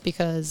week just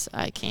because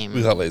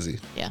We got lazy.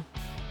 Yeah.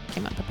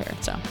 Came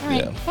unprepared. So, all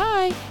right. Yeah.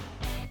 Bye.